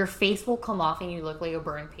your face will come off and you look like a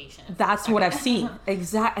burned patient. That's what I've seen.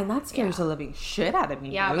 Exactly. And that scares the living shit out of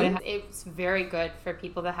me. Yeah, but it's very good for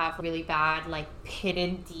people that have really bad, like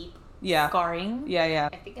pitted deep scarring. Yeah.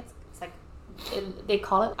 I think it's like, they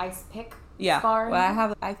call it ice pick scarring.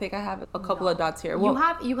 Well, I think I have a couple of dots here.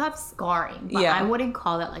 Well, you have scarring, but I wouldn't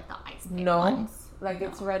call it like the ice pick ones. Like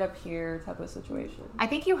it's right up here type of situation. I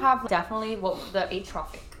think you have definitely the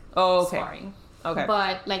atrophic scarring. Okay.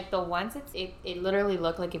 But like the ones it literally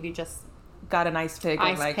looked like if you just got an ice pick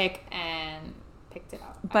and picked it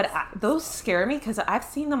up. But those scare me because I've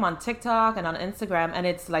seen them on TikTok and on Instagram, and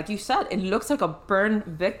it's like you said, it looks like a burn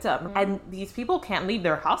victim, and these people can't leave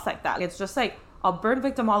their house like that. It's just like a burn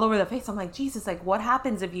victim all over the face. I'm like, Jesus, like what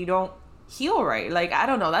happens if you don't heal right? Like I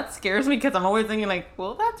don't know. That scares me because I'm always thinking like,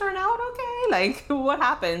 will that turn out okay? Like what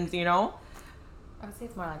happens? You know? I would say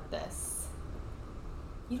it's more like this.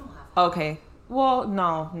 You don't have that. Okay. Well,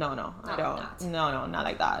 no, I don't. No, not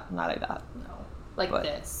like that. Not like that. No,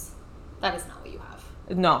 this. That is not what you have.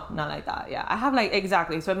 No, not like that. Yeah, I have like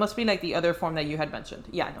exactly. So it must be like the other form that you had mentioned.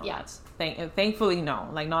 Yeah, no. Yeah. Thankfully, no.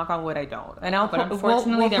 Like knock on wood, I don't. And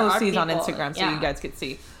unfortunately, we'll post these on Instagram so you guys could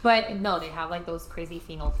see. But no, they have like those crazy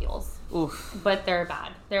phenol peels. Oof. But they're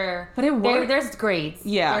bad. But it works. There's grades.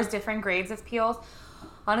 Yeah. There's different grades of peels.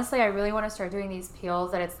 Honestly, I really want to start doing these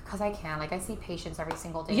peels that it's because I can. Like, I see patients every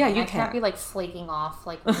single day. Yeah, you I can't be like flaking off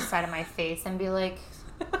like the side of my face and be like,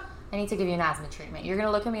 I need to give you an asthma treatment. You're going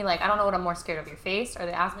to look at me like, I don't know what I'm more scared of, your face or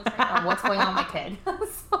the asthma treatment or what's going on with my kid.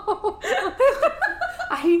 So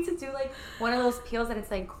I need to do like one of those peels that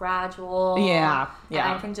it's like gradual. Yeah. And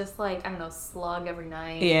I can just like, I don't know, slug every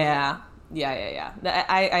night. Yeah.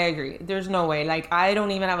 I agree. There's no way. Like, I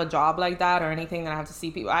don't even have a job like that or anything that I have to see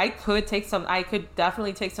people. I could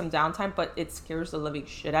definitely take some downtime, but it scares the living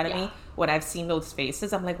shit out of me when I've seen those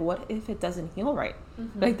faces. I'm like, what if it doesn't heal right?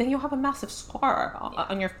 Mm-hmm. Like, then you'll have a massive scar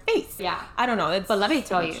on your face. Yeah. I don't know. But let me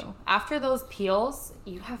tell you, after those peels,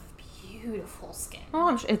 you have beautiful skin.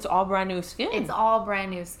 Oh, it's all brand new skin. It's all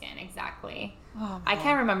brand new skin, exactly. Oh, I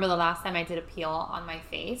can't remember the last time I did a peel on my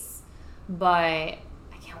face, but I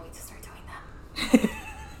can't wait to start doing them.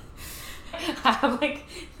 I have like,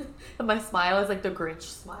 my smile is like the Grinch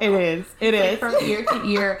smile. It is. From ear to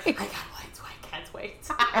ear. I can't wait.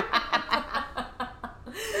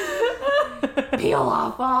 Peel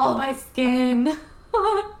off all my skin.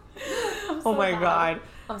 Oh my God.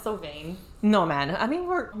 I'm so vain. No, man. I mean,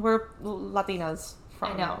 we're Latinas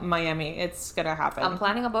from Miami. It's gonna happen. I'm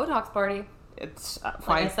planning a Botox party. It's fine.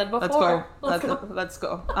 Like I said before. Let's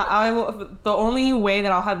go. I will. The only way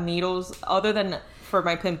that I'll have needles, other than for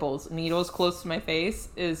my pimples, needles close to my face,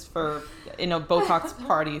 is for in a Botox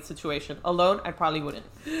party situation. Alone, I probably wouldn't.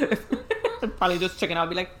 I'd probably just chicken out. I'd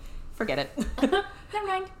be like, forget it.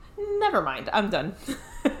 Never mind. I'm done.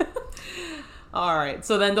 All right.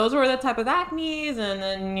 So then those were the type of acnes, and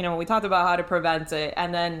then we talked about how to prevent it,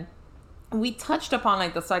 and then we touched upon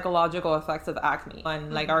like the psychological effects of acne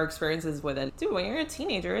and like our experiences with it. Dude, when you're a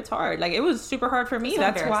teenager, it's hard. Like it was super hard for me.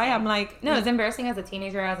 That's why I'm like, no, it's embarrassing as a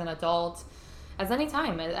teenager, as an adult, as any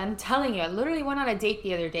time. I'm telling you, I literally went on a date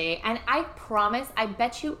the other day, and I promise, I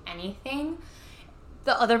bet you anything,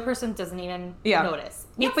 the other person doesn't even notice.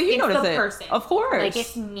 Yeah, but you notice it. Person. Of course. Like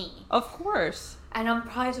it's me. Of course. And I'm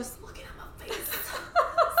probably just looking at my face.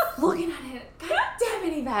 Looking at it. God damn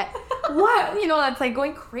it, Yvette. What? That's like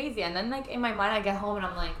going crazy. And then like in my mind I get home and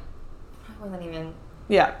I'm like, I wasn't even.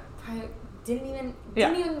 Yeah. I didn't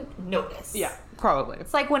even notice. Yeah. Probably.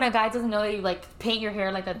 It's like when a guy doesn't know that you like paint your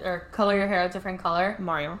hair like a, or color your hair a different color.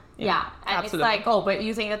 Mario. Yeah. And absolutely. it's like, but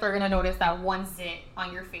you think that they're gonna notice that one zit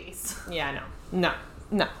on your face. Yeah, no.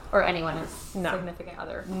 Or anyone's No. significant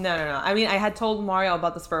other. No. I mean, I had told Mario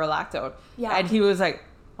about the spirulactone. Yeah. And he was like,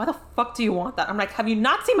 why the fuck do you want that? I'm like, have you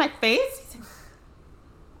not seen my face?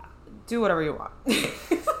 Do whatever you want.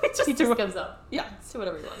 He just gives up. Yeah. Do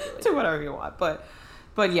whatever you want to do. Do whatever you want.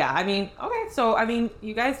 But yeah, I mean, okay. So, I mean,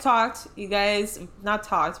 you guys talked. You guys, not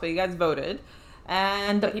talked, but you guys voted.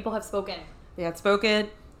 And The people have spoken. they had spoken.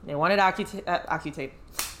 They wanted Accutape. Accutape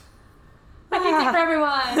for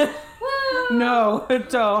everyone. Woo! No,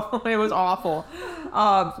 don't. It was awful.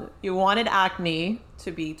 You wanted acne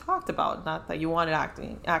to be talked about. Not that you wanted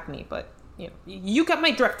acne, but you know, you got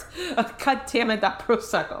my drift. God damn it, that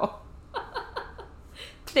Prosecco.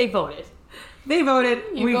 They voted. They voted.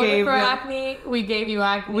 You we voted gave for them, acne. We gave you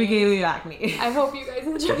acne. We gave you acne. I hope you guys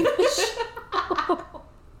enjoyed this show.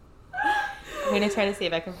 I'm gonna try to see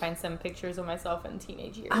if I can find some pictures of myself in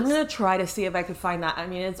teenage years. I'm gonna try to see if I could find that. I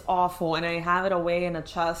mean, it's awful, and I have it away in a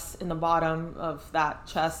chest, in the bottom of that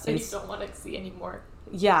chest. And you don't want to see anymore.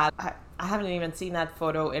 Yeah, I haven't even seen that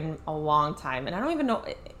photo in a long time, and I don't even know.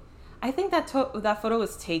 I think that that photo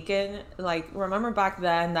was taken, like, remember back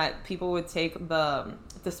then that people would take the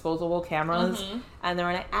disposable cameras, and they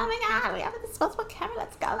were like, oh my god, we have a disposable camera,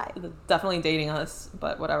 let's go. Like, definitely dating us,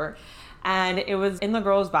 but whatever. And it was in the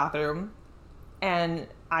girls' bathroom, and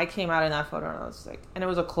I came out in that photo, and I was like, and it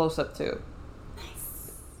was a close-up too.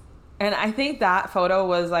 Nice. And I think that photo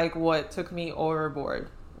was like what took me overboard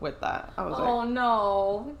with that. I was Oh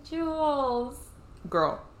no, Jules.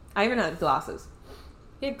 girl, I even had glasses.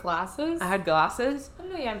 You had glasses? I had glasses. I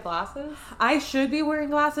didn't know you had glasses. I should be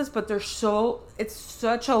wearing glasses, but it's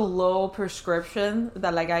such a low prescription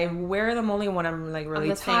that like I wear them only when I'm like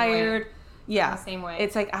really tired. Yeah. I'm the same way.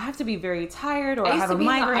 It's like I have to be very tired or I used have to a be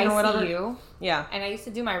in the migraine or whatever. ICU, Yeah. and I used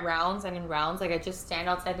to do my rounds, and in rounds, like I just stand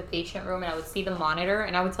outside the patient room and I would see the monitor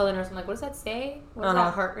and I would tell the nurse, I'm like, what does that say? What does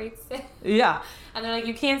that heart rate say? Yeah. And they're like,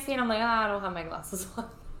 you can't see, and I'm like, I don't have my glasses on.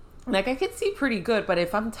 Like I can see pretty good, but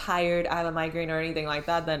if I'm tired, I have a migraine or anything like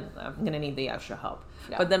that, then I'm gonna need the extra help.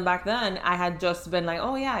 Yeah. But then back then, I had just been like,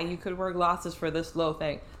 oh yeah, you could wear glasses for this low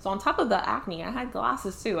thing. So on top of the acne, I had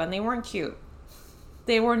glasses too, and they weren't cute.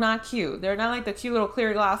 They were not cute. They're not like the cute little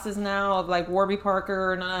clear glasses now of like Warby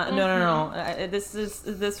Parker. No.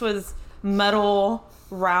 This was metal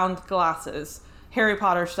round glasses, Harry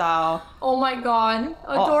Potter style. Oh my god,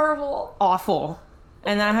 adorable. Awful.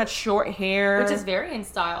 And then I had short hair, which is very in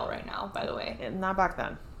style right now, by the way. Not back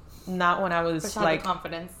then. Not when I was like the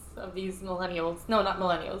confidence of these millennials. No, not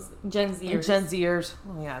millennials. Gen Zers. Gen Zers.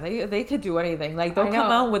 Oh, yeah, they could do anything. Like they'll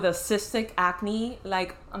come out with a cystic acne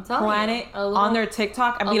like I'm telling planet you, little, on their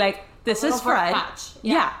TikTok and be like, "This is Fred."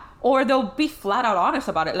 Yeah. Or they'll be flat out honest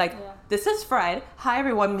about it. Like, "This is Fred. Hi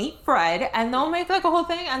everyone, meet Fred." And they'll make like a whole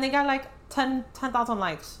thing, and they got like 10,000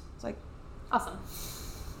 likes. It's like awesome.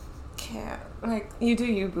 Can't like you do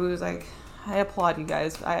you, booze. Like I applaud you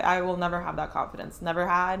guys. I will never have that confidence. Never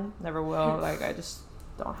had, never will. Like I just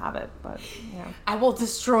don't have it. But yeah, I will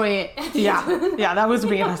destroy it. Yeah, that was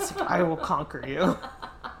me. I will conquer you.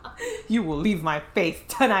 You will leave my face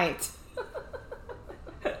tonight.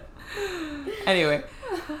 Anyway,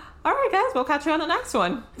 all right, guys, we'll catch you on the next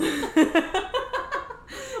one.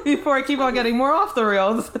 Before I keep on getting more off the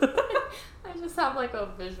rails. I just have like a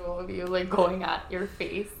visual of you like going at your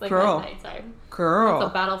face like Girl. at nighttime. Girl. It's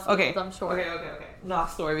a battlefield, okay. I'm sure. Okay.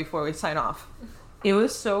 Last story before we sign off. It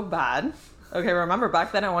was so bad. Okay, remember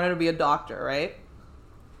back then I wanted to be a doctor, right?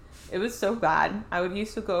 It was so bad. I would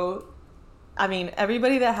used to go, I mean,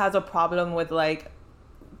 everybody that has a problem with like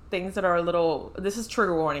things that are a little, this is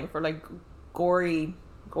trigger warning for like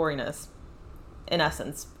goriness in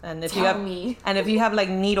essence. And if you have like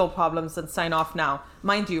needle problems, then sign off now.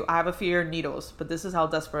 Mind you, I have a fear of needles, but this is how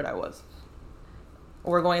desperate I was.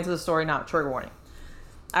 We're going into the story now. Trigger warning.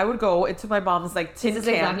 I would go into my mom's like tin can. This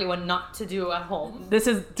is exactly what not to do at home.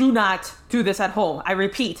 Do not do this at home. I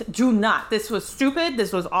repeat, do not. This was stupid.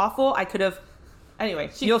 This was awful. I could have. Anyway,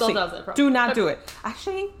 you'll see. Does it, do not do it.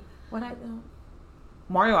 Actually,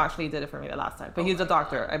 Mario actually did it for me the last time, but he's a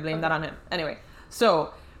doctor. God. I blame that on him. Anyway,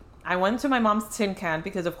 so I went to my mom's tin can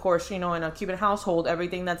because, of course, you know, in a Cuban household,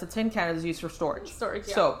 everything that's a tin can is used for storage. Yeah.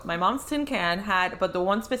 So my mom's tin can had, but the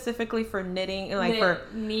one specifically for knitting, like for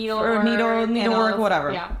needlework,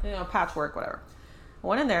 whatever. Yeah. You know, patchwork, whatever. I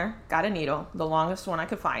went in there, got a needle, the longest one I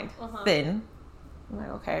could find, thin. I'm like,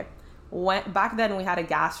 okay. Back then we had a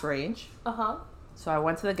gas range. So I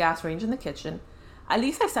went to the gas range in the kitchen. At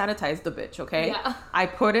least I sanitized the bitch, okay? Yeah. I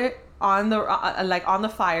put it on the on the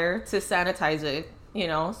fire to sanitize it. you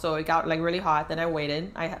know, so it got like really hot. Then I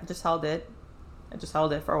waited. Just held it. I just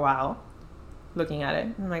held it for a while, looking at it.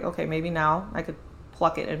 I'm like, okay, maybe now I could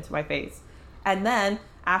pluck it into my face. And then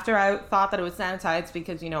after I thought that it was sanitized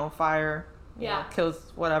because, you know, fire you know,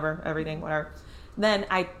 kills whatever, everything, whatever. Then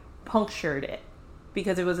I punctured it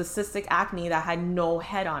because it was a cystic acne that had no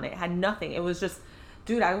head on it, had nothing. It was just,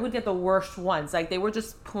 dude, I would get the worst ones. Like they were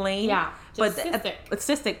just plain, just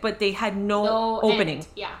cystic, but they had no opening. End.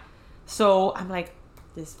 Yeah. So I'm like,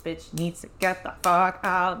 this bitch needs to get the fuck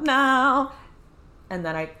out now. And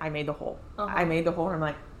then I made the hole. I made the hole and I'm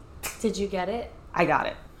like, did you get it? I got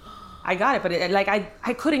it, but it, like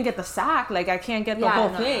I couldn't get the sack. Like I can't get the whole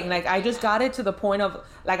thing. Like I just got it to the point of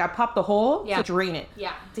like I popped the hole to drain it.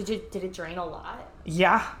 Yeah. Did it drain a lot?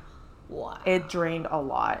 Yeah. Wow. It drained a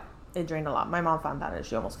lot. My mom found that and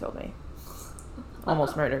she almost killed me.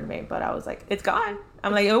 Almost murdered me, but I was like, it's gone.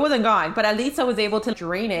 I'm like, it wasn't gone, but at least I was able to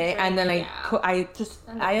drain it. And then I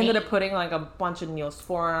ended up putting like a bunch of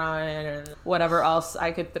Neosporin on it and whatever else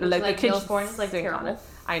I could. Like the kitchen Neosporin is like terrible.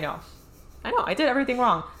 I know. I did everything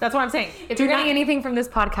wrong. That's what I'm saying. If you're getting anything from this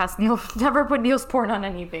podcast, never put Neosporin on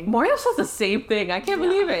anything. Mario says the same thing. I can't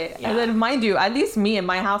believe it. Yeah. And then mind you, at least me in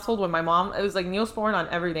my household with my mom, it was like Neosporin on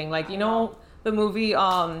everything. Like, you know the movie,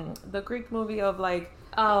 the Greek movie of like,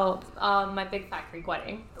 My Big Fat Greek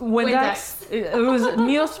Wedding. Windex. It was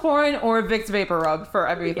Neosporin or Vicks Vapor Rub for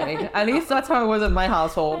everything. Yeah, at least that's how it was in my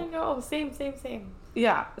household. I know. Same.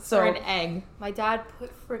 Yeah. So or an egg. My dad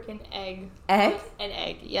put freaking egg. Egg? An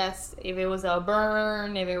egg. Yes. If it was a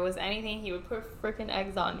burn, if it was anything, he would put freaking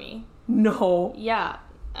eggs on me. No. Yeah.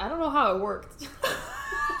 I don't know how it worked.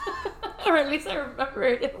 Or at least I remember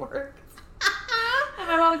it worked. And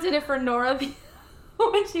my mom did it for Nora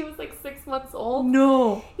when she was like 6 months old.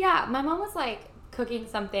 No. Yeah, my mom was like cooking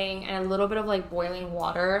something and a little bit of like boiling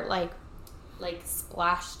water like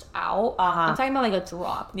splashed out. I'm talking about like a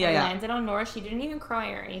drop. Yeah, landed on Nora. She didn't even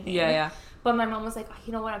cry or anything. Yeah. But my mom was like, oh,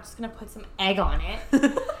 you know what? I'm just gonna put some egg on it.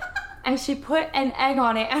 And she put an egg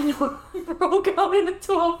on it and broke out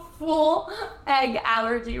into a full egg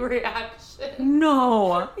allergy reaction.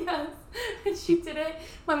 No. Yes. And she did it.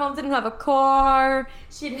 My mom didn't have a car.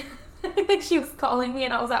 She didn't. She was calling me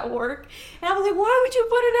and I was at work. And I was like, why would you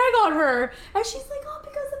put an egg on her? And she's like, oh,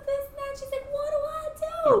 because of this and that. She's like, what do I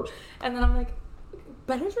do? And then I'm like,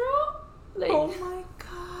 Benadryl? Like, Oh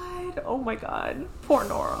my God. Poor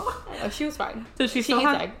Nora. She was fine. Does she still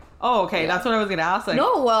have egg? Oh, okay. Yeah. That's what I was going to ask. Like,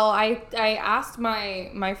 no, well, I asked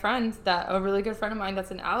my friend, a really good friend of mine that's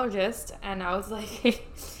an allergist, and I was like,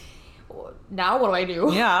 now what do I do?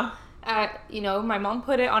 Yeah. You know, my mom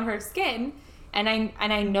put it on her skin, and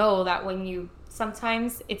I know that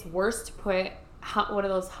sometimes it's worse to put one of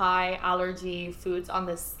those high allergy foods on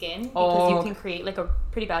the skin because you can create like a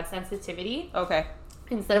pretty bad sensitivity. Okay.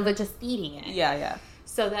 Instead of just eating it. Yeah.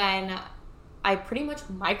 So then I pretty much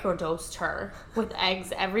microdosed her with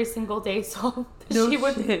eggs every single day so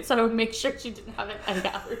I would make sure she didn't have an egg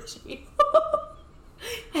allergy.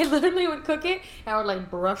 I literally would cook it and I would like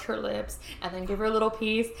brush her lips and then give her a little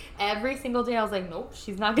piece every single day. I was like, nope,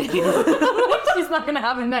 she's not gonna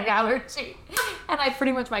have an egg allergy. And I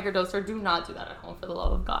pretty much microdosed her. Do not do that at home, for the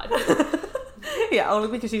love of God. Yeah, only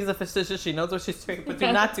because she's a physician, she knows what she's doing, but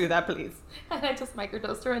do not do that, please. And I just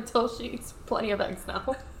microdosed her until she eats plenty of eggs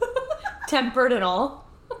now. Tempered and all.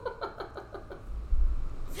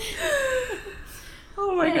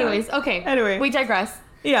 Oh my God. Anyways, okay. Anyway. We digress.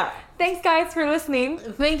 Yeah. Thanks, guys, for listening.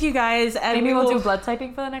 Thank you, guys. And maybe we'll do blood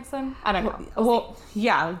typing for the next one. I don't know. Well,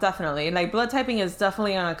 yeah, definitely. Like, blood typing is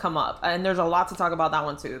definitely going to come up. And there's a lot to talk about that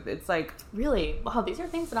one, too. It's like... Really? Wow, these are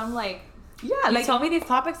things that I'm like... Yeah, you tell me these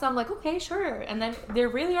topics, and I'm like, okay, sure. And then there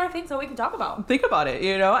really are things that we can talk about. Think about it,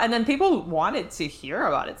 you know? And then people wanted to hear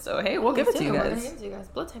about it. So, hey, we'll give it to you guys. We're going to give it to you guys.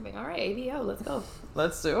 Blood typing. All right, ABO, let's go.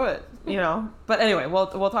 Let's do it, you know? But anyway, we'll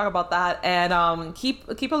talk about that. And keep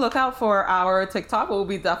a lookout for our TikTok. We'll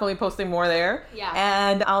be definitely posting more there. Yeah.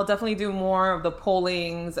 And I'll definitely do more of the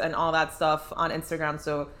pollings and all that stuff on Instagram.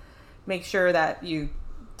 So make sure that you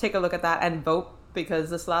take a look at that and vote. Because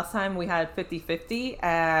this last time we had 50-50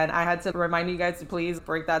 and I had to remind you guys to please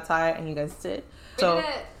break that tie, and you guys did. We did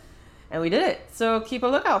it. And we did it. So keep a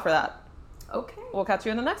lookout for that. Okay. We'll catch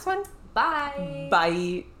you in the next one. Bye.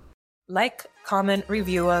 Bye. Like, comment,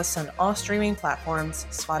 review us on all streaming platforms: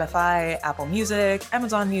 Spotify, Apple Music,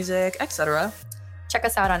 Amazon Music, etc. Check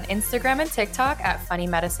us out on Instagram and TikTok at Funny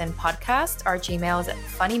Medicine Podcast. Our Gmail is at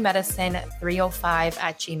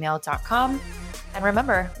funnymedicine305@gmail.com. And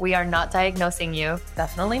remember, we are not diagnosing you.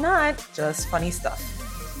 Definitely not. Just funny stuff.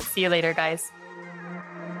 See you later, guys.